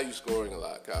you value scoring a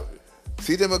lot, copy.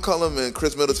 CJ McCollum and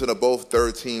Chris Middleton are both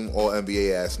third team all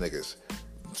NBA ass niggas.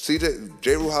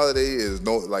 J. Rule Holiday is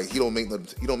he don't make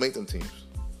them teams.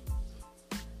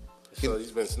 So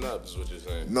he's been snubbed, is what you're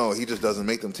saying? No, he just doesn't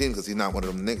make them teams because he's not one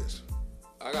of them niggas.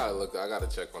 I gotta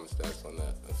check on the stats on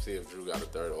that and see if Drew got a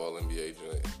third All-NBA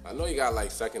joint. I know he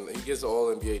got second. He gets an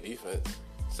All-NBA defense,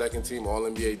 second team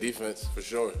All-NBA defense for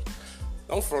sure.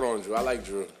 Don't front on Drew. I like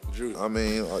Drew. I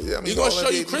mean, he's gonna show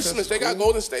you Christmas. They got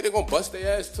Golden State. They're gonna bust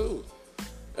their ass too.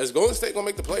 Is Golden State gonna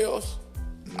make the playoffs?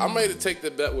 I'm ready to take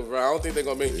the bet with Ron. I don't think they're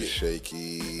gonna make it.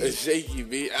 Shaky. It's shaky,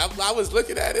 B. I was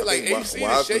looking at it like AC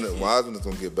is shaky. Wiseman is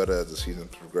gonna get better as the season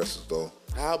progresses, though.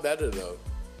 How better though?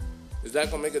 Is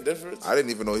that gonna make a difference? I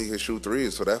didn't even know he could shoot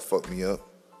threes, so that fucked me up.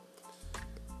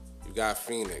 You got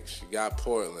Phoenix. You got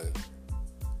Portland.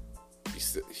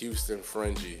 Houston,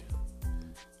 fringy.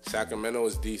 Sacramento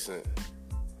is decent.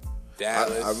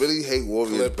 Dallas. I really hate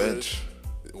Warriors Clippers. bench.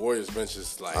 Warriors bench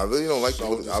is I really don't like.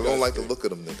 I don't like the look of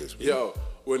them niggas. Man. Yo,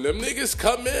 when them niggas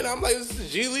come in, I'm like, this is the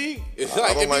G League. It's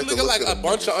I don't like looking the like look a of them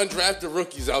bunch niggas. of undrafted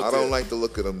rookies out there. I don't like the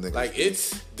look of them niggas. Like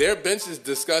their bench is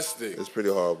disgusting. It's pretty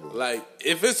horrible. Like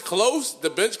if it's close, the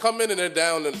bench come in and they're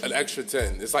down an extra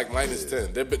 10. It's like minus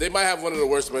 10. They might have one of the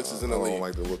worst benches in the league. I don't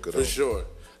like the look of for them. sure.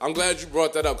 I'm glad you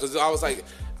brought that up because I was like,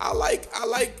 I like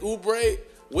Oubre.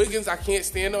 Wiggins, I can't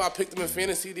stand him. I picked him in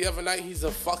fantasy the other night. He's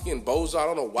a fucking bozo. I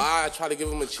don't know why. I try to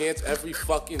give him a chance every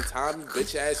fucking time, you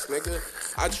bitch ass nigga.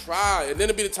 I try. And then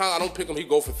it'll be the time I don't pick him, he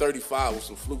go for 35 with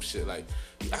some fluke shit. Like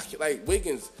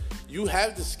Wiggins, you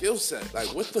have the skill set. Like,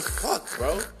 what the fuck,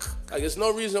 bro? Like, there's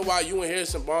no reason why you and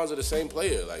Harrison Barnes are the same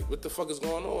player. Like, what the fuck is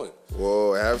going on?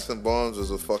 Well, Harrison Barnes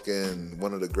was a fucking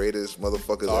one of the greatest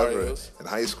motherfuckers ever in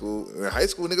high school. In high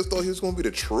school, niggas thought he was gonna be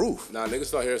the truth. Nah,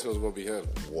 niggas thought Harrison was gonna be him.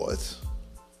 What?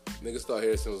 Niggas thought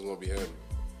Harrison was gonna be him.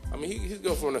 I mean, he's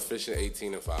going for an efficient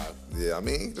 18-5. Yeah, I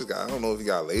mean, he just got. I don't know if he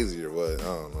got lazy or what. I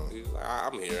don't know. He's like,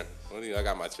 I'm here. I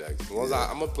got my checks. As long as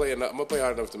I'm gonna play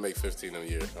hard enough to make 15 a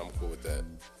year. I'm cool with that.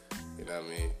 You know what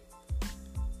I mean?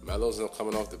 Melo's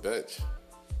coming off the bench,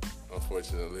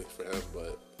 unfortunately for him,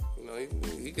 but you know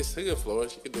he can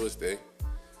flourish. He can do his thing.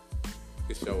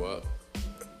 He can show up.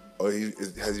 Oh,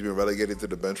 has he been relegated to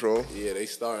the bench role? Yeah, they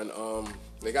starting.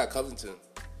 They got Covington.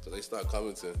 So they start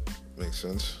Covington. Makes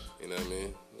sense. You know what I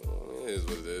mean? Well, it is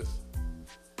what it is.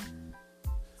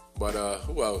 But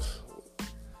who else?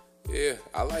 Yeah,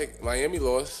 I like Miami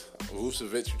lost.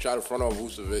 Vucevic, you try to front on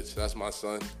Vucevic. That's my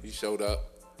son. He showed up.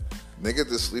 Niggas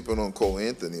just sleeping on Cole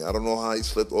Anthony. I don't know how he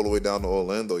slipped all the way down to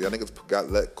Orlando. Y'all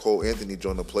niggas let Cole Anthony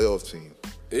join the playoff team.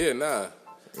 Yeah, nah.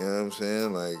 You know what I'm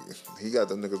saying? Like, he got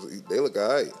them niggas. They look all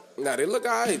right. Nah, they look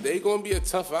all right. They gonna be a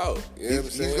tough out. You know what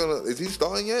I'm saying? Is he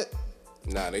starting yet?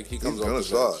 Nah, he comes He's gonna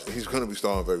start. He's gonna be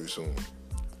starting very soon.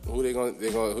 Who they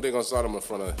gonna start him in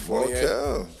front of?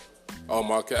 Markelle. Oh,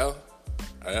 Markelle.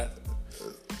 Yeah.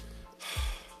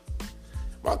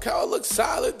 Markelle looks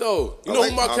solid though. You know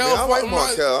who Markelle? I like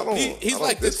Markelle. He's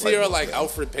like the tier like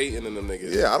Alfred Payton and them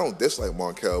niggas. Yeah, I don't dislike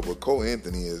Markelle, but Cole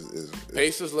Anthony is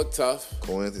Pacers look tough.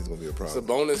 Cole Anthony's gonna be a problem.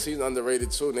 Sabonis, he's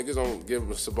underrated too. Niggas don't give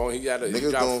Sabonis.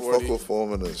 Niggas don't 40. fuck with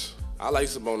foreigners. I like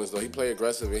Sabonis though. He play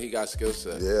aggressive and he got skill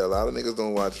set. Yeah, a lot of niggas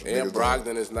don't watch. And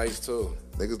Brogdon is nice too.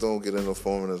 Niggas don't get into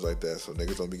foreigners like that, so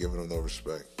niggas don't be giving them no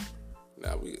respect.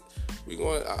 Nah, we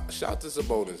going shout to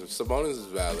Sabonis. Sabonis is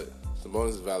valid. Sabonis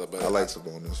is valid, but I like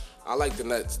Sabonis. I like the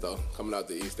Nets though. Coming out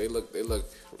the East, they look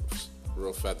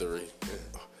real feathery.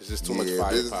 It's just too much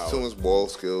firepower. There's too much ball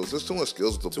skills. There's too much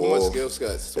skills with the ball. Too much skill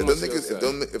sets. If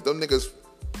them niggas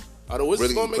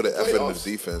really put an effort in the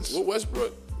defense. With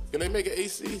Westbrook, can they make an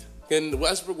AC? Can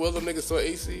Westbrook will them niggas to an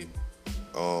AC?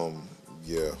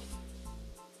 Yeah.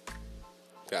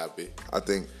 Copy. I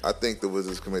think the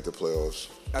Wizards can make the playoffs.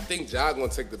 I think Ja gonna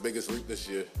take the biggest leap this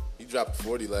year. He dropped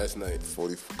 40 last night.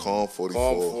 44. Calm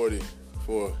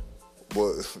 44.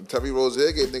 But Terry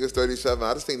Rozier gave niggas 37.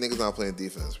 I just think niggas not playing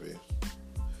defense, man. I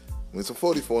mean, it's a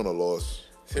 44 and a loss.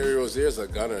 Terry Rozier's a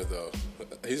gunner, though.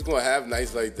 He's going to have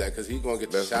nights like that because he's going to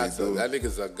get the shots up. That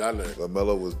nigga's a gunner.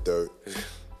 LaMelo was dirt.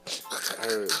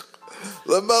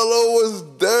 LaMelo was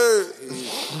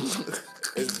dirt.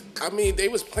 I mean, they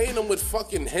was playing him with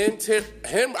fucking him.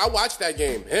 I watched that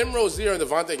game. Him, Rozier, and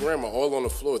Devontae Graham are all on the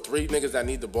floor. Three niggas that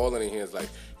need the ball in their hands. Like,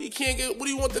 he can't get, what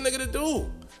do you want the nigga to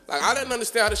do? Like, I didn't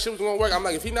understand how this shit was going to work. I'm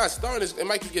like, if he not starting, it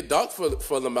might get dark for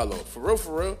LaMelo. For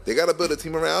real. They got to build a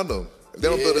team around him. If they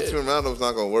don't build a team around him, it's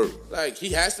not going to work. Like,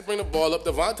 he has to bring the ball up.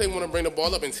 Devontae want to bring the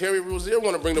ball up, and Terry Rozier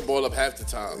want to bring the ball up half the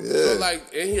time. Yeah. So, like,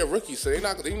 and he a rookie, so they're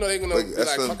not, you know, they're going to be like,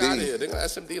 SMD. fuck out of here. They're going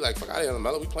to SMD, like, fuck out of here,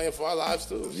 LaMelo. We playing for our lives,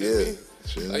 too. Yeah.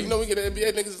 Like, you know, we get the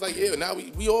NBA niggas is like, yeah, now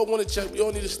we all want to check. We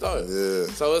all need to start. Yeah.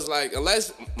 So it's like,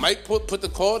 unless Mike put the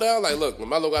call down, like, look,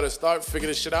 LaMelo got to start, figure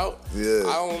this shit out. Yeah.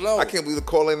 I don't know. I can't believe the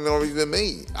call ain't already been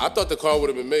made. I thought the call would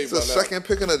have been made. It's the second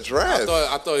pick in the draft.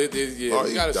 I thought it did. Yeah,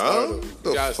 you got to start him.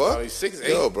 You got to start him. He's 6'8".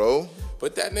 Yo, bro.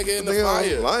 Put that nigga in the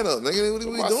fire. Lineup, nigga. What are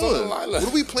we doing? What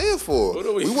are we playing for?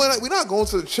 We're not going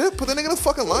to the chip. Put the nigga in the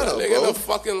fucking lineup, nigga bro. in the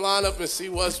fucking lineup and see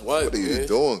what's what. What are you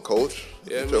doing, coach?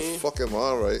 Yeah, Get your fucking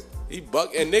mind right. He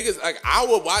buck and niggas like I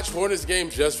would watch Hornets game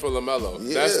just for LaMelo.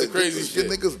 Yeah, that's the crazy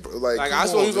shit. Niggas like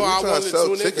that's one reason why I wanted to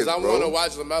tune in because I want to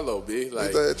watch LaMelo. B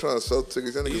like he's trying to sell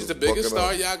tickets. He's the biggest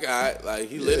star y'all got. Like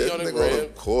he litty on the gram. gram. On the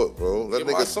court, bro. That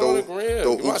nigga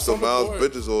throw oops to Miles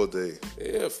Bridges all day.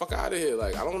 Yeah, fuck out of here.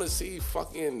 Like I don't want to see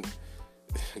fucking.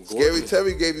 Scary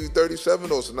Terry gave you 37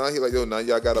 though, so now he like, yo, now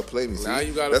y'all gotta play me. See? Now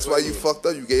you gotta. That's why you fucked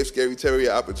up. You gave Scary Terry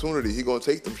an opportunity. He gonna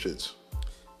take them shits.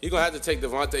 He gonna have to take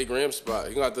Devontae Graham's spot.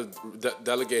 He gonna have to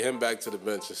delegate him back to the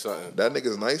bench or something. That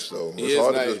nigga's nice though. It's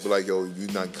hard to just be like, yo, you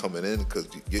not coming in because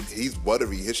he's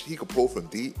buttery. He can pull from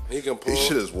deep. He can pull. His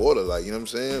shit is water, like you know what I'm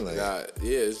saying? Like,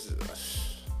 it's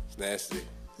nasty.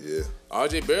 Yeah.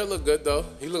 RJ Barrett look good though.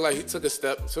 He looked like he took a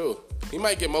step too. He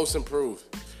might get most improved.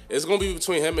 It's gonna be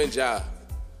between him and Ja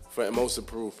for most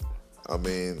improved. I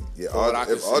mean, yeah.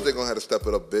 If RJ gonna have to step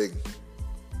it up big,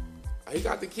 he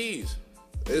got the keys.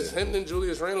 It's him and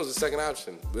Julius Randle's the second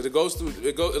option, but it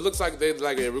looks like they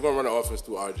like, hey, we're gonna run the offense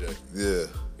through RJ. Yeah.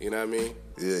 You know what I mean?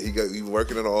 Yeah, he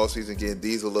working in the all season getting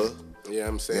Diesel. Yeah,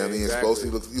 I'm saying. You know what I mean? Exactly.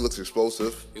 Explosive. He looks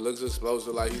explosive. He looks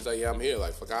explosive. Like he's like, yeah, I'm here.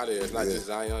 Like fuck out of here. It's not just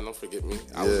Zion. Don't forget me.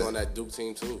 I was on that Duke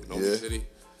team too. Novi City.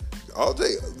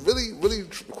 RJ really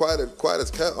quiet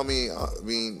as kept. I mean,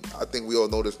 I think we all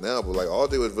know this now, but like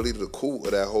RJ was really the cool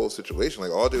of that whole situation.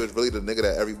 Like RJ was really the nigga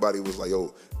that everybody was like,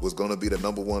 yo, was gonna be the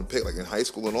number one pick, like in high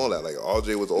school and all that. Like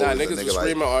RJ was always the nigga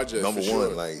like RJ, number one. Sure.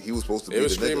 Like he was supposed to be the nigga.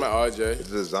 Screaming RJ. It's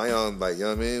the Zion, like you know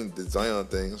what I mean, the Zion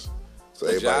things. So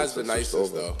but Ja's the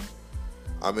nicest though.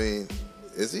 I mean,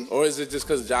 is he? Or is it just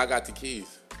because Ja got the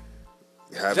keys?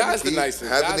 Having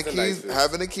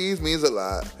the keys means a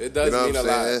lot. It does mean a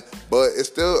lot. But it's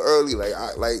still early. Like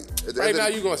right now,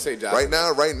 you gonna say Ja? Right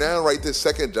now, right this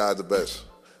second, Ja's the best.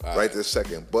 Right this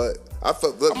second. But I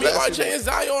felt. I mean, RJ and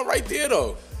Zion right there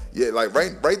though. Yeah, like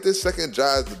right this second,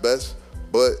 Ja is the best.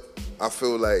 But I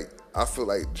feel like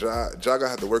Ja gonna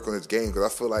have to work on his game because I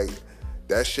feel like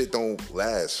that shit don't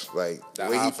last. Like the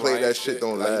way he played that shit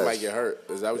don't last. He might get hurt.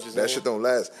 Is that what you're saying? That shit don't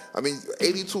last. I mean,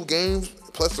 82 games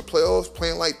plus the playoffs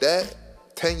playing like that,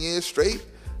 10 years straight.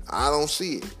 I don't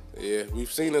see it. Yeah,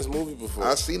 we've seen this movie before.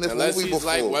 I've seen this Unless movie before.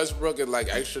 Unless he's like Westbrook and like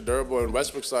extra durable, and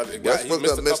Westbrook started. Westbrook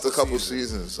missed a couple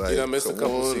seasons. Like, he done missed a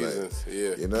couple seasons. Like,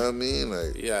 yeah, you know what I mean?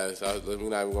 Like, yeah, so we're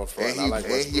not even gonna front. I like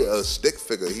Westbrook. And he a stick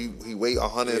figure. He weighed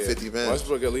 150 pounds.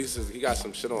 Westbrook at least he got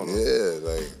some shit on him. Yeah,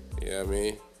 like. You know what I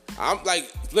mean? I'm like,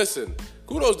 listen,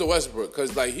 kudos to Westbrook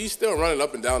because like he's still running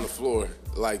up and down the floor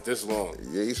like this long.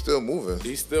 Yeah, he's still moving.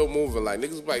 Like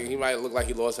niggas like he might look like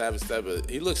he lost half a step, but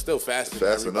he looks still faster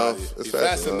than everybody. He's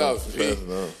fast enough.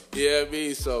 Yeah, I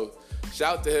mean, so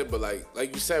shout out to him. But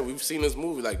like you said, we've seen this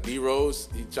movie. Like D Rose,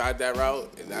 he tried that route,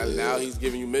 and now he's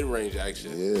giving you mid range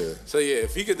action. Yeah. So yeah,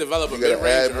 if he could develop a mid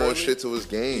range, add more shit to his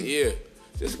game. Yeah.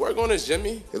 Just work on his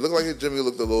Jimmy. It looked like his Jimmy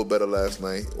looked a little better last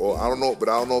night. Or I don't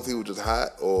know if he was just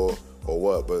hot or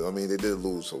what. But I mean, they did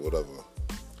lose, so whatever.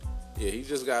 Yeah, he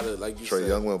just gotta, like you said. Trae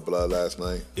Young went blood last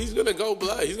night. He's gonna go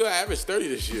blood. He's gonna average 30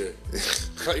 this year.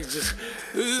 Like you just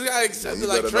gotta accept it.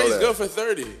 Like Trae's good for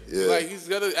 30. Yeah. Like he's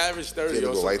gonna average 30. He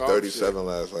was like 37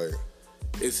 last night.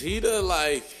 Is he the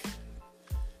like?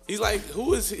 He's like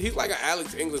he's like an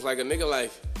Alex English, like a nigga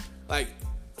like.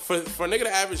 For a nigga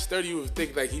to average 30, you would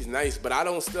think like he's nice, but I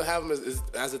don't still have him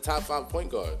as a top 5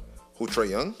 point guard. Who, Trae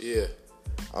Young? Yeah.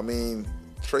 I mean,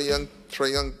 Trae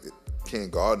Young can't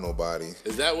guard nobody.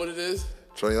 Is that what it is?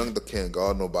 Trae Young can't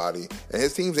guard nobody, and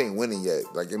his teams ain't winning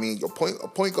yet. Like I mean, a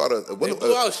point guard. They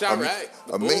blew out Chirac.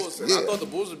 The Bulls. I thought the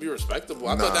Bulls would be respectable.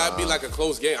 I thought that'd be like a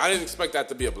close game. I didn't expect that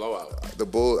to be a blowout. The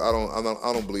Bulls. I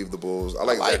don't believe the Bulls. I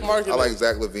like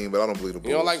Zach LaVine, but I don't believe the Bulls.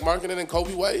 You don't like Markkanen and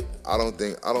Kobe White? I don't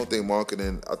think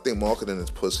Markkanen. I think Markkanen is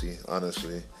pussy.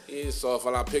 Honestly. He is soft.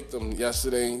 When I picked him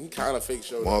yesterday, he kind of fake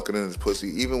showed. Markkanen is pussy.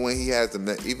 Even when he has the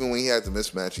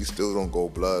mismatch, he still don't go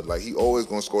blood. Like he always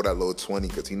gonna score that low 20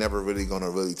 because he never really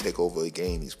gonna take over a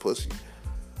game. He's pussy.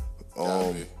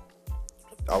 I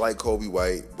like Kobe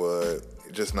White, but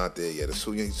just not there yet. He's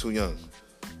too young.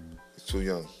 He's too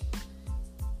young.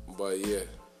 But yeah,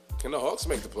 can the Hawks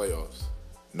make the playoffs?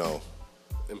 No.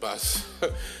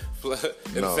 Impossible.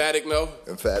 Emphatic no.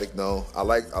 Emphatic no. I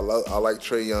like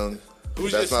Trae Young.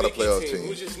 That's not a playoff team.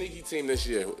 Who's your sneaky team this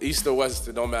year? East or West,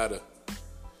 it don't matter.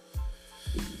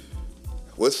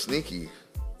 What's sneaky?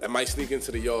 That might sneak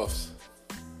into the offs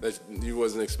that you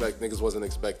niggas wasn't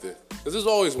expecting. Because there's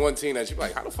always one team that you be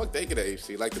like, how the fuck they get an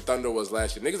AFC? Like the Thunder was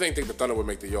last year. Niggas ain't think the Thunder would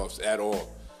make the offs at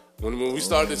all. When we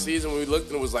started the season, when we looked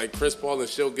and it was like Chris Paul and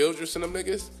Shil Gildress and them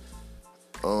niggas.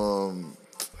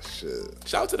 Shit.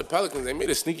 Shout out to the Pelicans. They made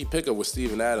a sneaky pickup with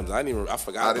Steven Adams. I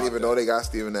forgot. I didn't even know they got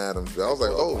Steven Adams. I was like,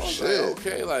 oh shit. Like,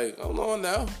 okay, like hold on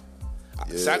now.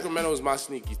 Yeah. Sacramento is my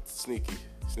sneaky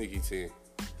team.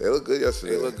 They look good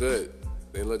yesterday.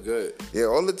 They look good. Yeah,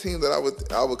 all the teams that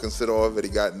I would consider already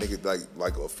got niggas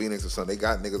like a Phoenix or something. They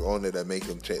got niggas on there that make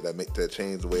them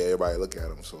change the way everybody look at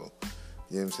them. So you know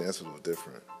what I'm saying? That's a little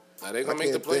different. Are they gonna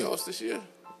make the playoffs this year?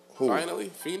 Who? Finally,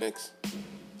 Phoenix.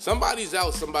 Somebody's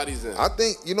out, somebody's in. I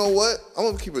think, you know what? I'm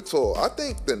going to keep it tall. I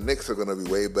think the Knicks are going to be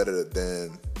way better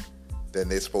than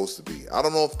they're supposed to be. I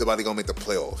don't know if they're going to make the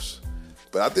playoffs,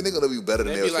 but I think they're going to be better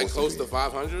than they're supposed to be. Maybe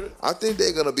like close to 500? I think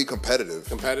they're going to be competitive.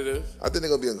 Competitive? I think they're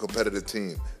going to be a competitive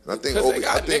team. And I think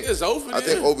niggas over there. I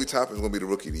think Obi Toppin's going to be the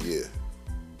rookie of the year.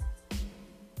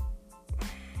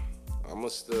 I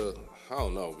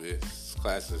don't know, man. This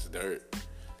class is dirt.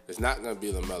 It's not going to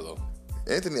be LaMelo.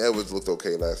 Anthony Edwards looked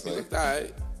okay last night. He looked all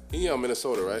right. He on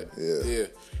Minnesota, right? Yeah.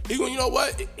 You know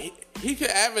what? He could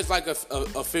average like a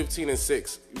 15 and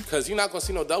 6 because you're not gonna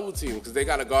see no double team because they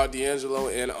got to guard D'Angelo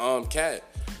and Cat.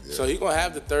 Yeah. So he gonna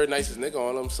have the third nicest nigga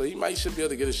on him. So he should be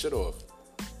able to get his shit off.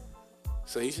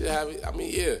 So he should have it. I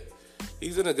mean, yeah,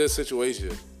 he's in a good situation.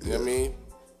 You know what I mean?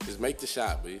 Just make the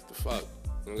shot, but the fuck.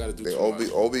 You don't gotta do too much.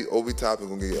 Obi Toppin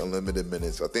gonna get unlimited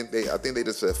minutes. I think they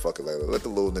just said fuck it, like let the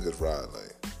little niggas ride.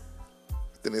 Like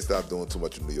I think they stopped doing too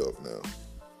much in New York now.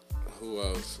 Who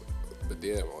else? But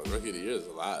damn, Rookie of the Year is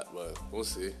a lot, but we'll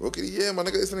see. Rookie of the Year, my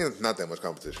nigga, it's not that much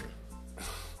competition.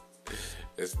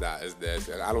 It's not. It's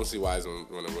nasty. I don't see why he's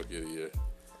winning Rookie of the Year.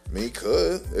 I mean, he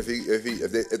could. If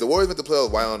the Warriors went to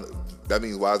playoffs, that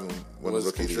means Wiseman won the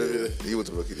Rookie of the Year. He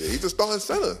was the Rookie of the Year. He's the starting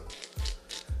center.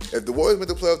 If the Warriors went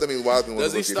to playoffs, that means Wiseman won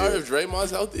the Rookie of the Year. Does he start if Draymond's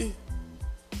healthy?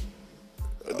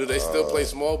 Or do they still play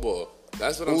small ball?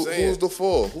 That's what I'm saying. Who's the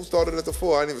 4? Who started at the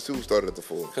 4? I didn't even see who started at the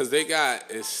 4. Because they got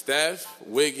Steph,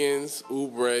 Wiggins,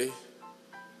 Oubre.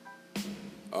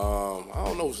 I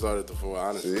don't know who started at the 4,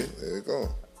 honestly. See? There you go.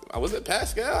 Was it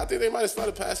Pascal? I think they might have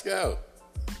started Pascal.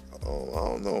 Oh, I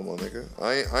don't know, my nigga.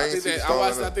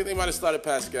 I think they might have started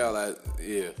Pascal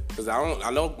because I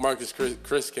know Marcus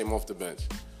Chris came off the bench.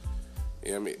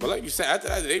 You know what I mean? But like you said, after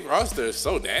that, they roster is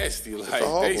so nasty. Like,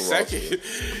 they second.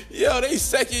 Yo, they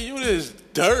second unit is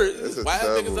dirt.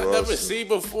 Wild niggas I never seen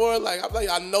before. Like, I'm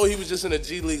like, I know he was just in the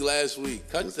G League last week.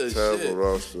 Cut the shit.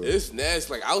 Roster. It's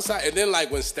nasty. Like, outside. And then, like,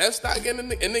 when Steph started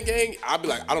getting in the game, I'll be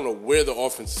like, I don't know where the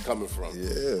offense is coming from.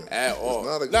 Yeah. At all.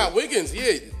 Wiggins.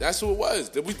 Yeah, that's who it was.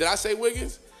 Did I say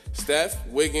Wiggins? Steph,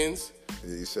 Wiggins.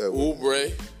 Yeah, you said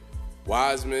Oubre,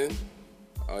 Wiseman.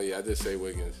 Oh, yeah, I did say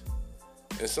Wiggins.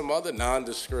 And some other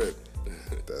nondescript.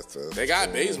 They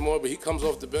got Bazemore, but he comes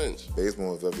off the bench.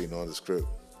 Bazemore is very nondescript.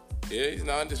 Yeah, he's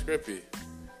nondescript.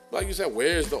 Like you said,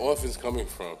 where is the offense coming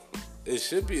from? It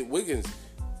should be Wiggins.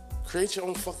 Create your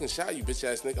own fucking shot, you bitch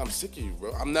ass nigga. I'm sick of you,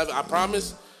 bro. I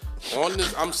promise on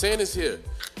this, I'm saying this here.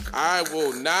 I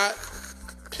will not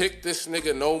pick this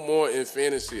nigga no more in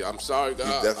fantasy. I'm sorry,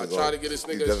 God. I try to get this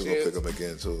nigga a chance. He's definitely gonna pick him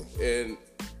again, too. And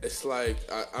it's like,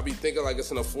 I be thinking like it's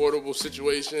an affordable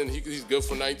situation. He's good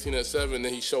for 19 and 7,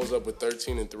 then he shows up with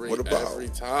 13 and 3 every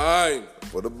time.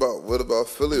 What about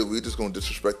Philly? Are we just gonna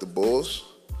disrespect the Bulls?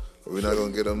 Are we not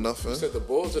gonna get them nothing? You said the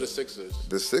Bulls or the Sixers?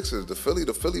 The Sixers, the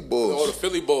Philly Bulls. Oh, the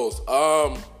Philly Bulls.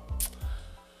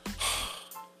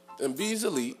 Embiid's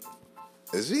elite.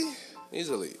 Is he? He's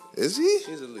elite. Is he?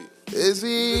 He's elite. Is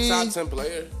he? He's a top 10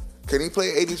 player. Can he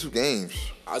play 82 games?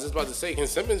 I was just about to say, can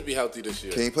Simmons be healthy this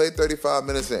year? Can he play 35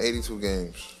 minutes in 82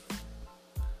 games?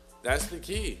 That's the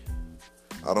key.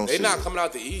 They're not coming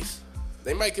out the East.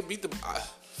 They might could beat the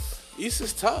East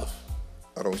is tough.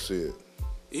 I don't see it.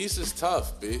 East is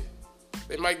tough, B.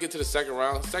 They might get to the second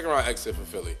round exit for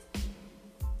Philly.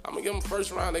 I'm gonna give them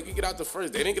first round. They can get out the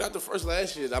first. They didn't get out the first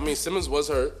last year. I mean, Simmons was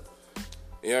hurt.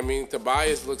 You know what I mean?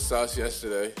 Tobias looked sus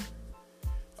yesterday.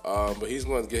 But he's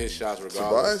going to get his shots regardless.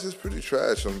 Tobias is pretty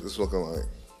trash. It's looking like.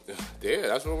 Yeah,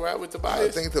 that's where we're at with Tobias. I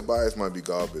think Tobias might be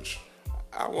garbage.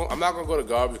 I'm not going to go to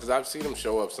garbage because I've seen him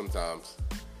show up sometimes.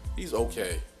 He's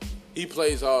okay. He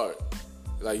plays hard.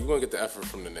 Like, you're going to get the effort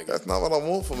from the nigga. That's not what I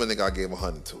want from a nigga I gave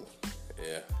 100 to.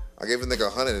 Yeah. I gave a nigga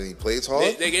 100 and he plays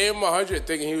hard? They gave him 100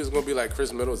 thinking he was going to be like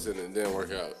Chris Middleton and it didn't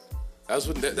work out. That's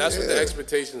what the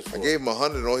expectations for. I gave him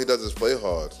 100 and all he does is play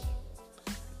hard.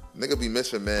 Nigga be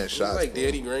missing mad shots. Like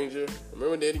Danny Granger.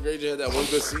 Remember when Danny Granger had that one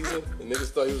good season? And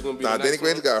niggas thought he was going to be Danny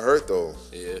Granger got hurt, though.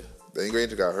 Yeah. Danny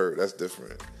Granger got hurt. That's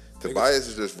different. Tobias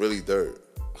is just really dirt.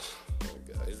 Oh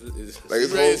God. Like, you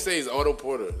ready to say he's Otto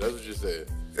Porter? That's what you said.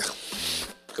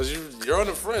 Because you're on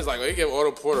the fringe. Like, they give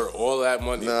Otto Porter all that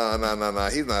money. Nah.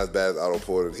 He's not as bad as Otto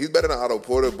Porter. He's better than Otto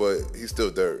Porter, but he's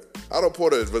still dirt. Otto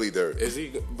Porter is really dirt. Is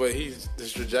he? But his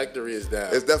trajectory is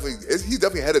down. He's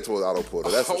definitely headed towards Otto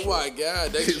Porter. That's for sure. My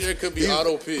God, next year could be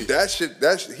Otto P. He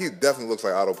definitely looks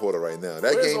like Otto Porter right now.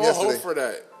 That Where's game all yesterday. hope for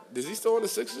that? Is he still on the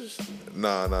Sixers?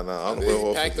 Nah. I don't know They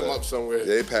where packed him up somewhere. Yeah,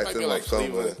 they packed him up somewhere.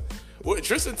 Cleveland. What,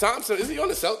 Tristan Thompson, is he on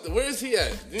the Celtics? Where is he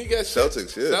at? Did you guys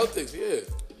Celtics, yeah. Celtics, yeah.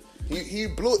 He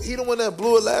the one that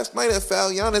blew it last night and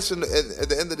fouled Giannis at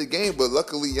the end of the game, but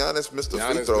luckily Giannis missed the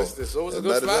free throw. So it was a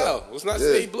good foul. Let's not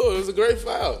say he blew it. It was a great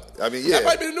foul. I mean, yeah. That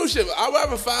might be the new shit. I'd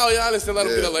rather foul Giannis than let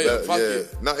him get a layup. Fuck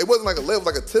it. No, it wasn't like a layup, it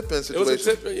was like a tip-in situation. It was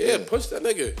a tip-in, yeah. Push that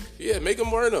nigga. Yeah, make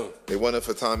him wear them. They won it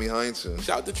for Tommy Heinsohn.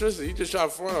 Shout out to Tristan. He just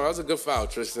shot front. That was a good foul,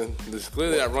 Tristan.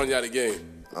 Clearly, I run you out of the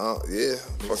game. Yeah,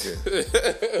 fuck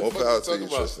it. More power to you,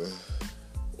 Tristan.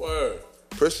 Word.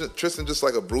 Tristan just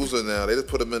like a bruiser now. They just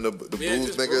put him in the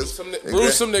bruise niggas.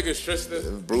 Bruise some niggas,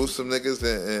 Tristan. Bruise some niggas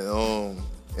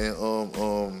and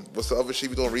what's the other shit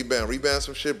we doing? Rebound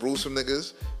some shit. Bruise some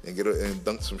niggas and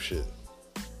dunk some shit.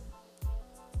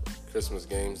 Christmas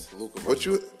games, Luka.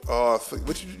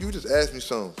 You just asked me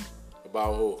something.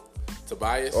 About who?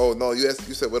 Tobias? Oh no, you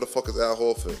said where the fuck is Al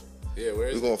Horford? Yeah, where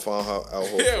is we gonna find Al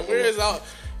Horford. Yeah, where is Al?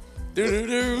 Where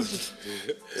is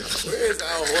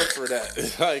Al Horford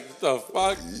at? Like, the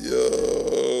fuck?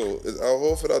 Yo, is Al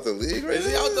Horford out the league right now? Is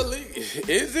he out the league?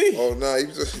 Is he? Oh, no,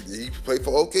 he played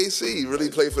for OKC. He really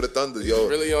played for the Thunder, yo. He's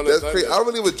really on the Thunder. Crazy. I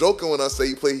really was joking when I say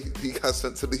he got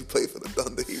sent to play for the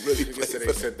Thunder. He really played for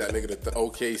they sent that nigga to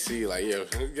OKC. Like, yo,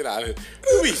 get out of here.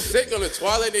 You be sick on the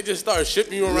twilight. They just start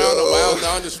shipping you around the wild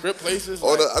nondescript places.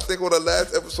 Like, I think on the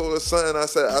last episode of Sun, I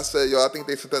said, yo, I think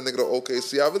they sent that nigga to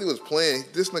OKC. I really was playing.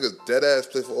 This nigga dead ass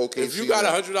play for OKC. If you got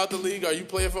 100 out the league, are you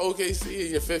playing for OKC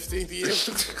in your 15th year?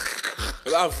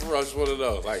 Cause I just want to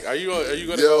know. Like, are you going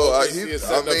to go OKC and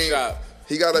set up shop?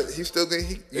 He's still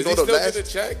getting. Is he still getting a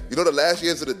check? You know the last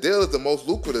years of the deal is the most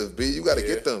lucrative. B, you got to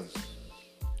get them.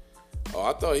 Oh,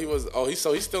 I thought he was. Oh, he's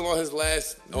still on his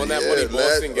last on that money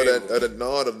Boston game.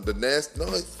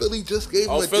 Philly just gave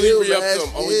him a Philly deal re-upped last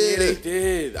him. Oh yeah, they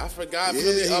did. I forgot.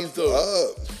 Philly upped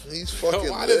him. He's fucking.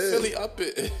 Why did Philly up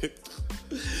it?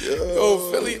 Yo,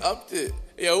 Philly upped it.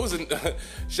 Yo, it was a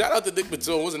shout out to Nick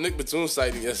Batum. It was a Nick Batum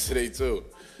sighting yesterday too.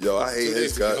 Yo, I hate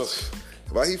his guts.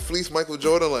 Why he fleeced Michael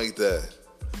Jordan like that?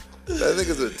 That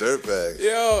nigga's a dirtbag.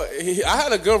 Yo, I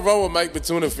had a good run with Mike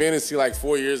Batum in fantasy like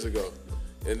 4 years ago.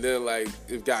 And then, like,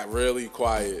 it got really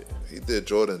quiet. He did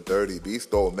Jordan dirty, but he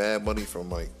stole mad money from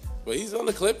Mike. But he's on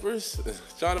the Clippers,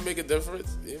 trying to make a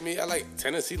difference. I mean, I like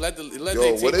tennis. He led their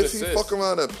team what if assist. he fuck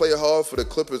around and play hard for the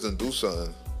Clippers and do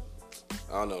something?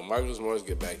 I don't know. Marcus Morris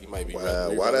get back. He might be. Why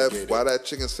that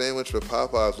chicken sandwich with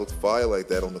Popeyes look fire like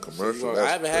that on the commercial? I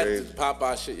haven't had the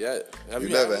Popeye shit yet. You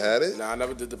never had it? Nah, I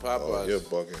never did the Popeyes. Oh, you're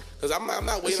bugging. Cause I'm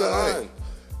not waiting in line.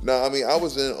 No, I mean I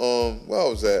was in where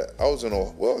was that? I was in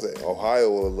Ohio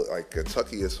or like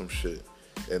Kentucky or some shit,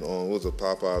 and it was a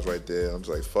Popeyes right there. I'm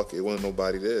just like, fuck it, wasn't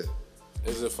nobody there.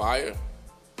 Is it fire?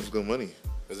 It's good money.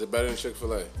 Is it better than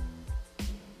Chick-fil-A?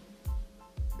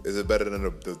 Is it better than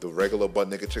the regular butt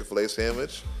naked Chick-fil-A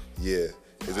sandwich? Yeah.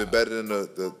 Is it better than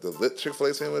the lit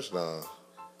Chick-fil-A sandwich? Nah.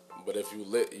 But if you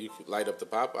could light up the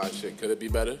Popeye shit. Could it be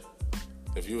better?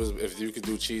 If you could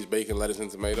do cheese, bacon, lettuce, and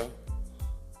tomato.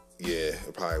 Yeah,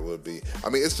 it probably would be. I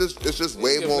mean, it's just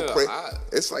way more crazy.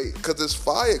 It's like because it's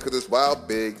fire, because it's wild,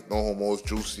 big, no homos,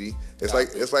 juicy. It's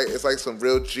like some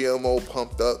real GMO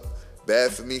pumped up,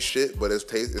 bad for me shit, but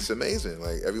it's amazing.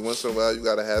 Like every once in a while, you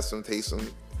gotta have some taste,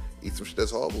 eat some shit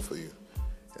that's horrible for you.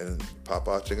 And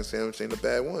Popeye chicken sandwich ain't a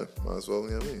bad one. Might as well,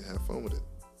 you know what I mean, have fun with it.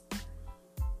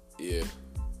 Yeah,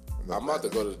 I'm about to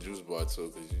go to the juice bar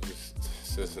too, because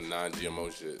it's just some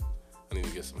non-GMO shit. I need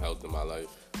to get some health in my life.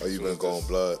 Oh, you been going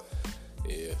blood?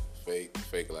 Yeah,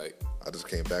 fake like. I just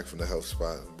came back from the health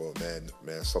spot and bought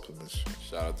man supplements.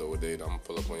 Shout out to O'Day. I'm gonna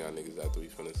pull up on y'all niggas after we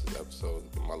finish this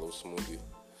episode. Get my little smoothie.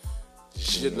 You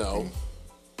should know.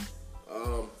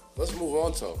 Let's move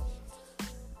on to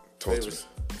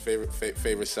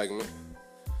favorite segment.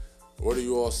 What are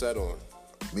you all set on?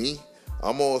 Me?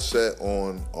 I'm all set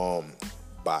on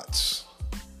bots.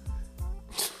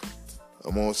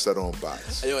 I'm all set on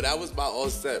bots. Yo, that was my all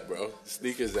set, bro.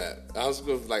 Sneakers app. I was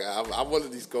going like I'm one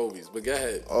of these Kobe's, but go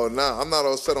ahead. Oh nah, I'm not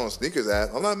all set on Sneakers app.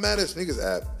 I'm not mad at Sneakers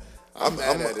app. I'm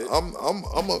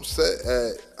upset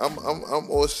at I'm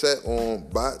all set on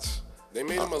bots. They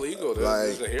made them illegal.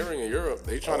 There's a hearing in Europe.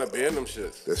 They trying to ban them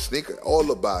shits. All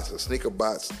the bots, the sneaker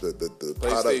bots,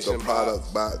 the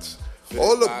product bots,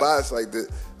 All the bots like this,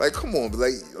 like come on,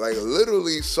 like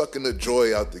literally sucking the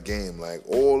joy out the game. Like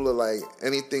all the like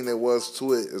anything that was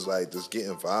to it is like just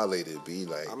getting violated. Be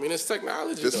like, I mean, it's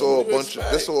technology. Just so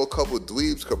a couple of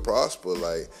dweebs could prosper.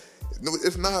 Like, no,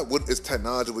 it's not what it's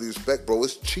technology with respect, bro.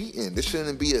 It's cheating. This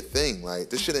shouldn't be a thing. Like,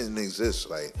 this shouldn't exist.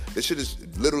 Like, this shit is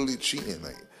literally cheating.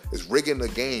 Like, it's rigging the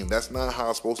game. That's not how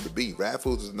it's supposed to be.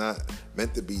 Raffles is not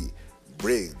meant to be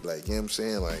rigged. Like, you know what I'm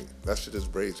saying? Like, that shit is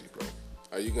crazy, bro.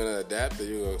 Are you gonna adapt or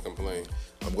you gonna complain?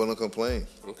 I'm gonna complain.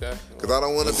 Okay. Cause I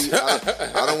don't want to be.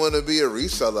 I don't want to be a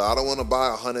reseller. I don't want to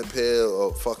buy 100 pair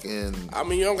of fucking. I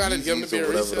mean, you don't gotta get them to be a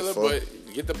reseller, but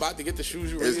get the bot to get the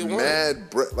shoes you really want.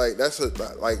 It's mad, like that's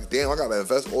like damn. I gotta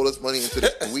invest all this money into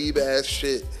this dweeb ass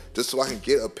shit just so I can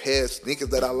get a pair of sneakers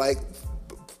that I like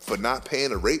for not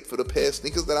paying a rate for the pair of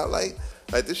sneakers that I like.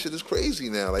 Like this shit is crazy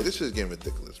now. Like this shit is getting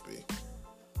ridiculous, B.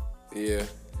 Yeah.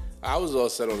 I was all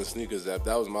set on the sneakers app.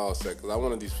 That was my all set because I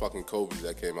wanted these fucking Kobe's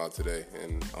that came out today,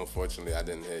 and unfortunately I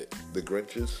didn't hit. The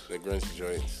Grinches? The Grinch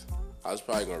joints. I was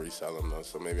probably gonna resell them though,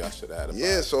 so maybe I should have had a.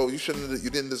 Yeah, so you shouldn't.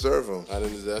 You didn't deserve them. I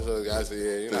didn't deserve. So the guy said,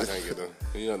 "Yeah, you're not gonna get them.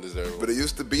 You don't deserve them." But it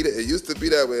used to be that. It used to be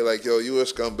that way. Like, yo, you a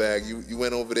scumbag. You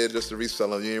went over there just to resell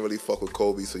them. You ain't really fuck with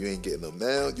Kobe, so you ain't getting them.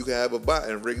 Now you can have a bot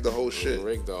and rig the whole shit.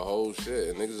 Rig the whole shit,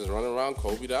 and niggas is running around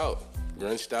Kobe'd out,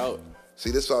 Grinched out. See,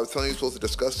 this is why I was telling you, supposed to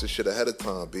discuss this shit ahead of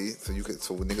time, B. So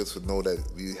niggas would know that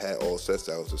we had all sets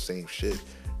that was the same shit.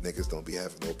 Niggas don't be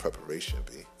having no preparation,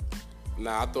 B.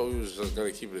 Nah, I thought we was just gonna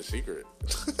keep it a secret.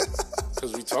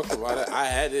 Cause we talked about it. I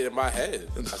had it in my head.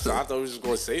 So I thought we was just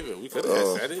gonna save it. We could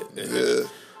have said it. Yeah.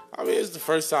 I mean, it's the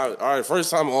first time. All right,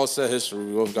 first time all set history.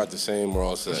 We both got the same. We're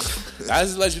all set. I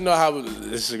just let you know how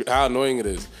annoying it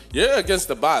is. You're against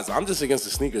the bots. I'm just against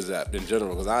the sneakers app in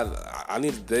general because I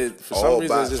need for some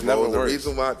reason bots, it just never works.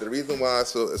 The reason why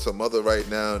it's a mother right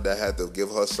now that had to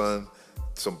give her son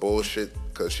some bullshit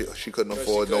because she couldn't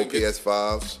afford no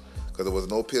PS5s because there was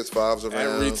no PS5s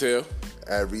around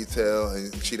at retail,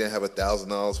 and she didn't have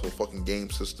 $1,000 for a fucking game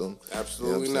system.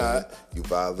 Absolutely not. You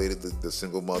violated the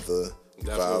single mother.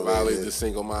 That's what violated the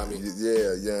single mommy.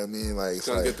 Yeah, I mean, like... She's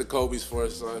gonna get the Kobe's for her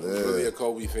son, who's really a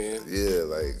Kobe fan. Yeah,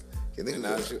 like...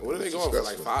 What are they going for,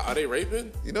 like 5? Are they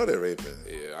raping? You know they're raping.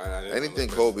 Yeah, anything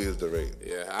Kobe is the rape.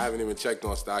 Yeah, I haven't even checked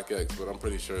on StockX, but I'm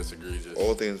pretty sure it's egregious.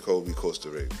 All things Kobe cost the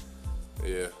rape.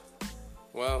 Yeah.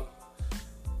 Well,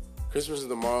 Christmas is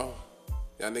tomorrow.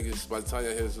 Y'all niggas, by the time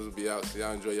y'all hear this will be out, so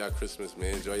y'all enjoy y'all Christmas,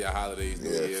 man. Enjoy y'all holidays,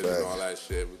 New Year's, and all that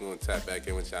shit. We're gonna tap back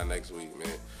in with y'all next week,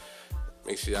 man.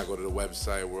 Make sure y'all go to the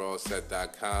website,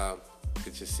 we'reallset.com.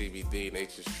 Get your CBD,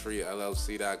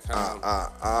 nature'streetllc.com.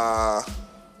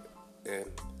 And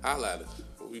holla at us.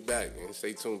 We'll be back, man.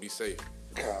 Stay tuned. Be safe.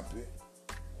 Copy.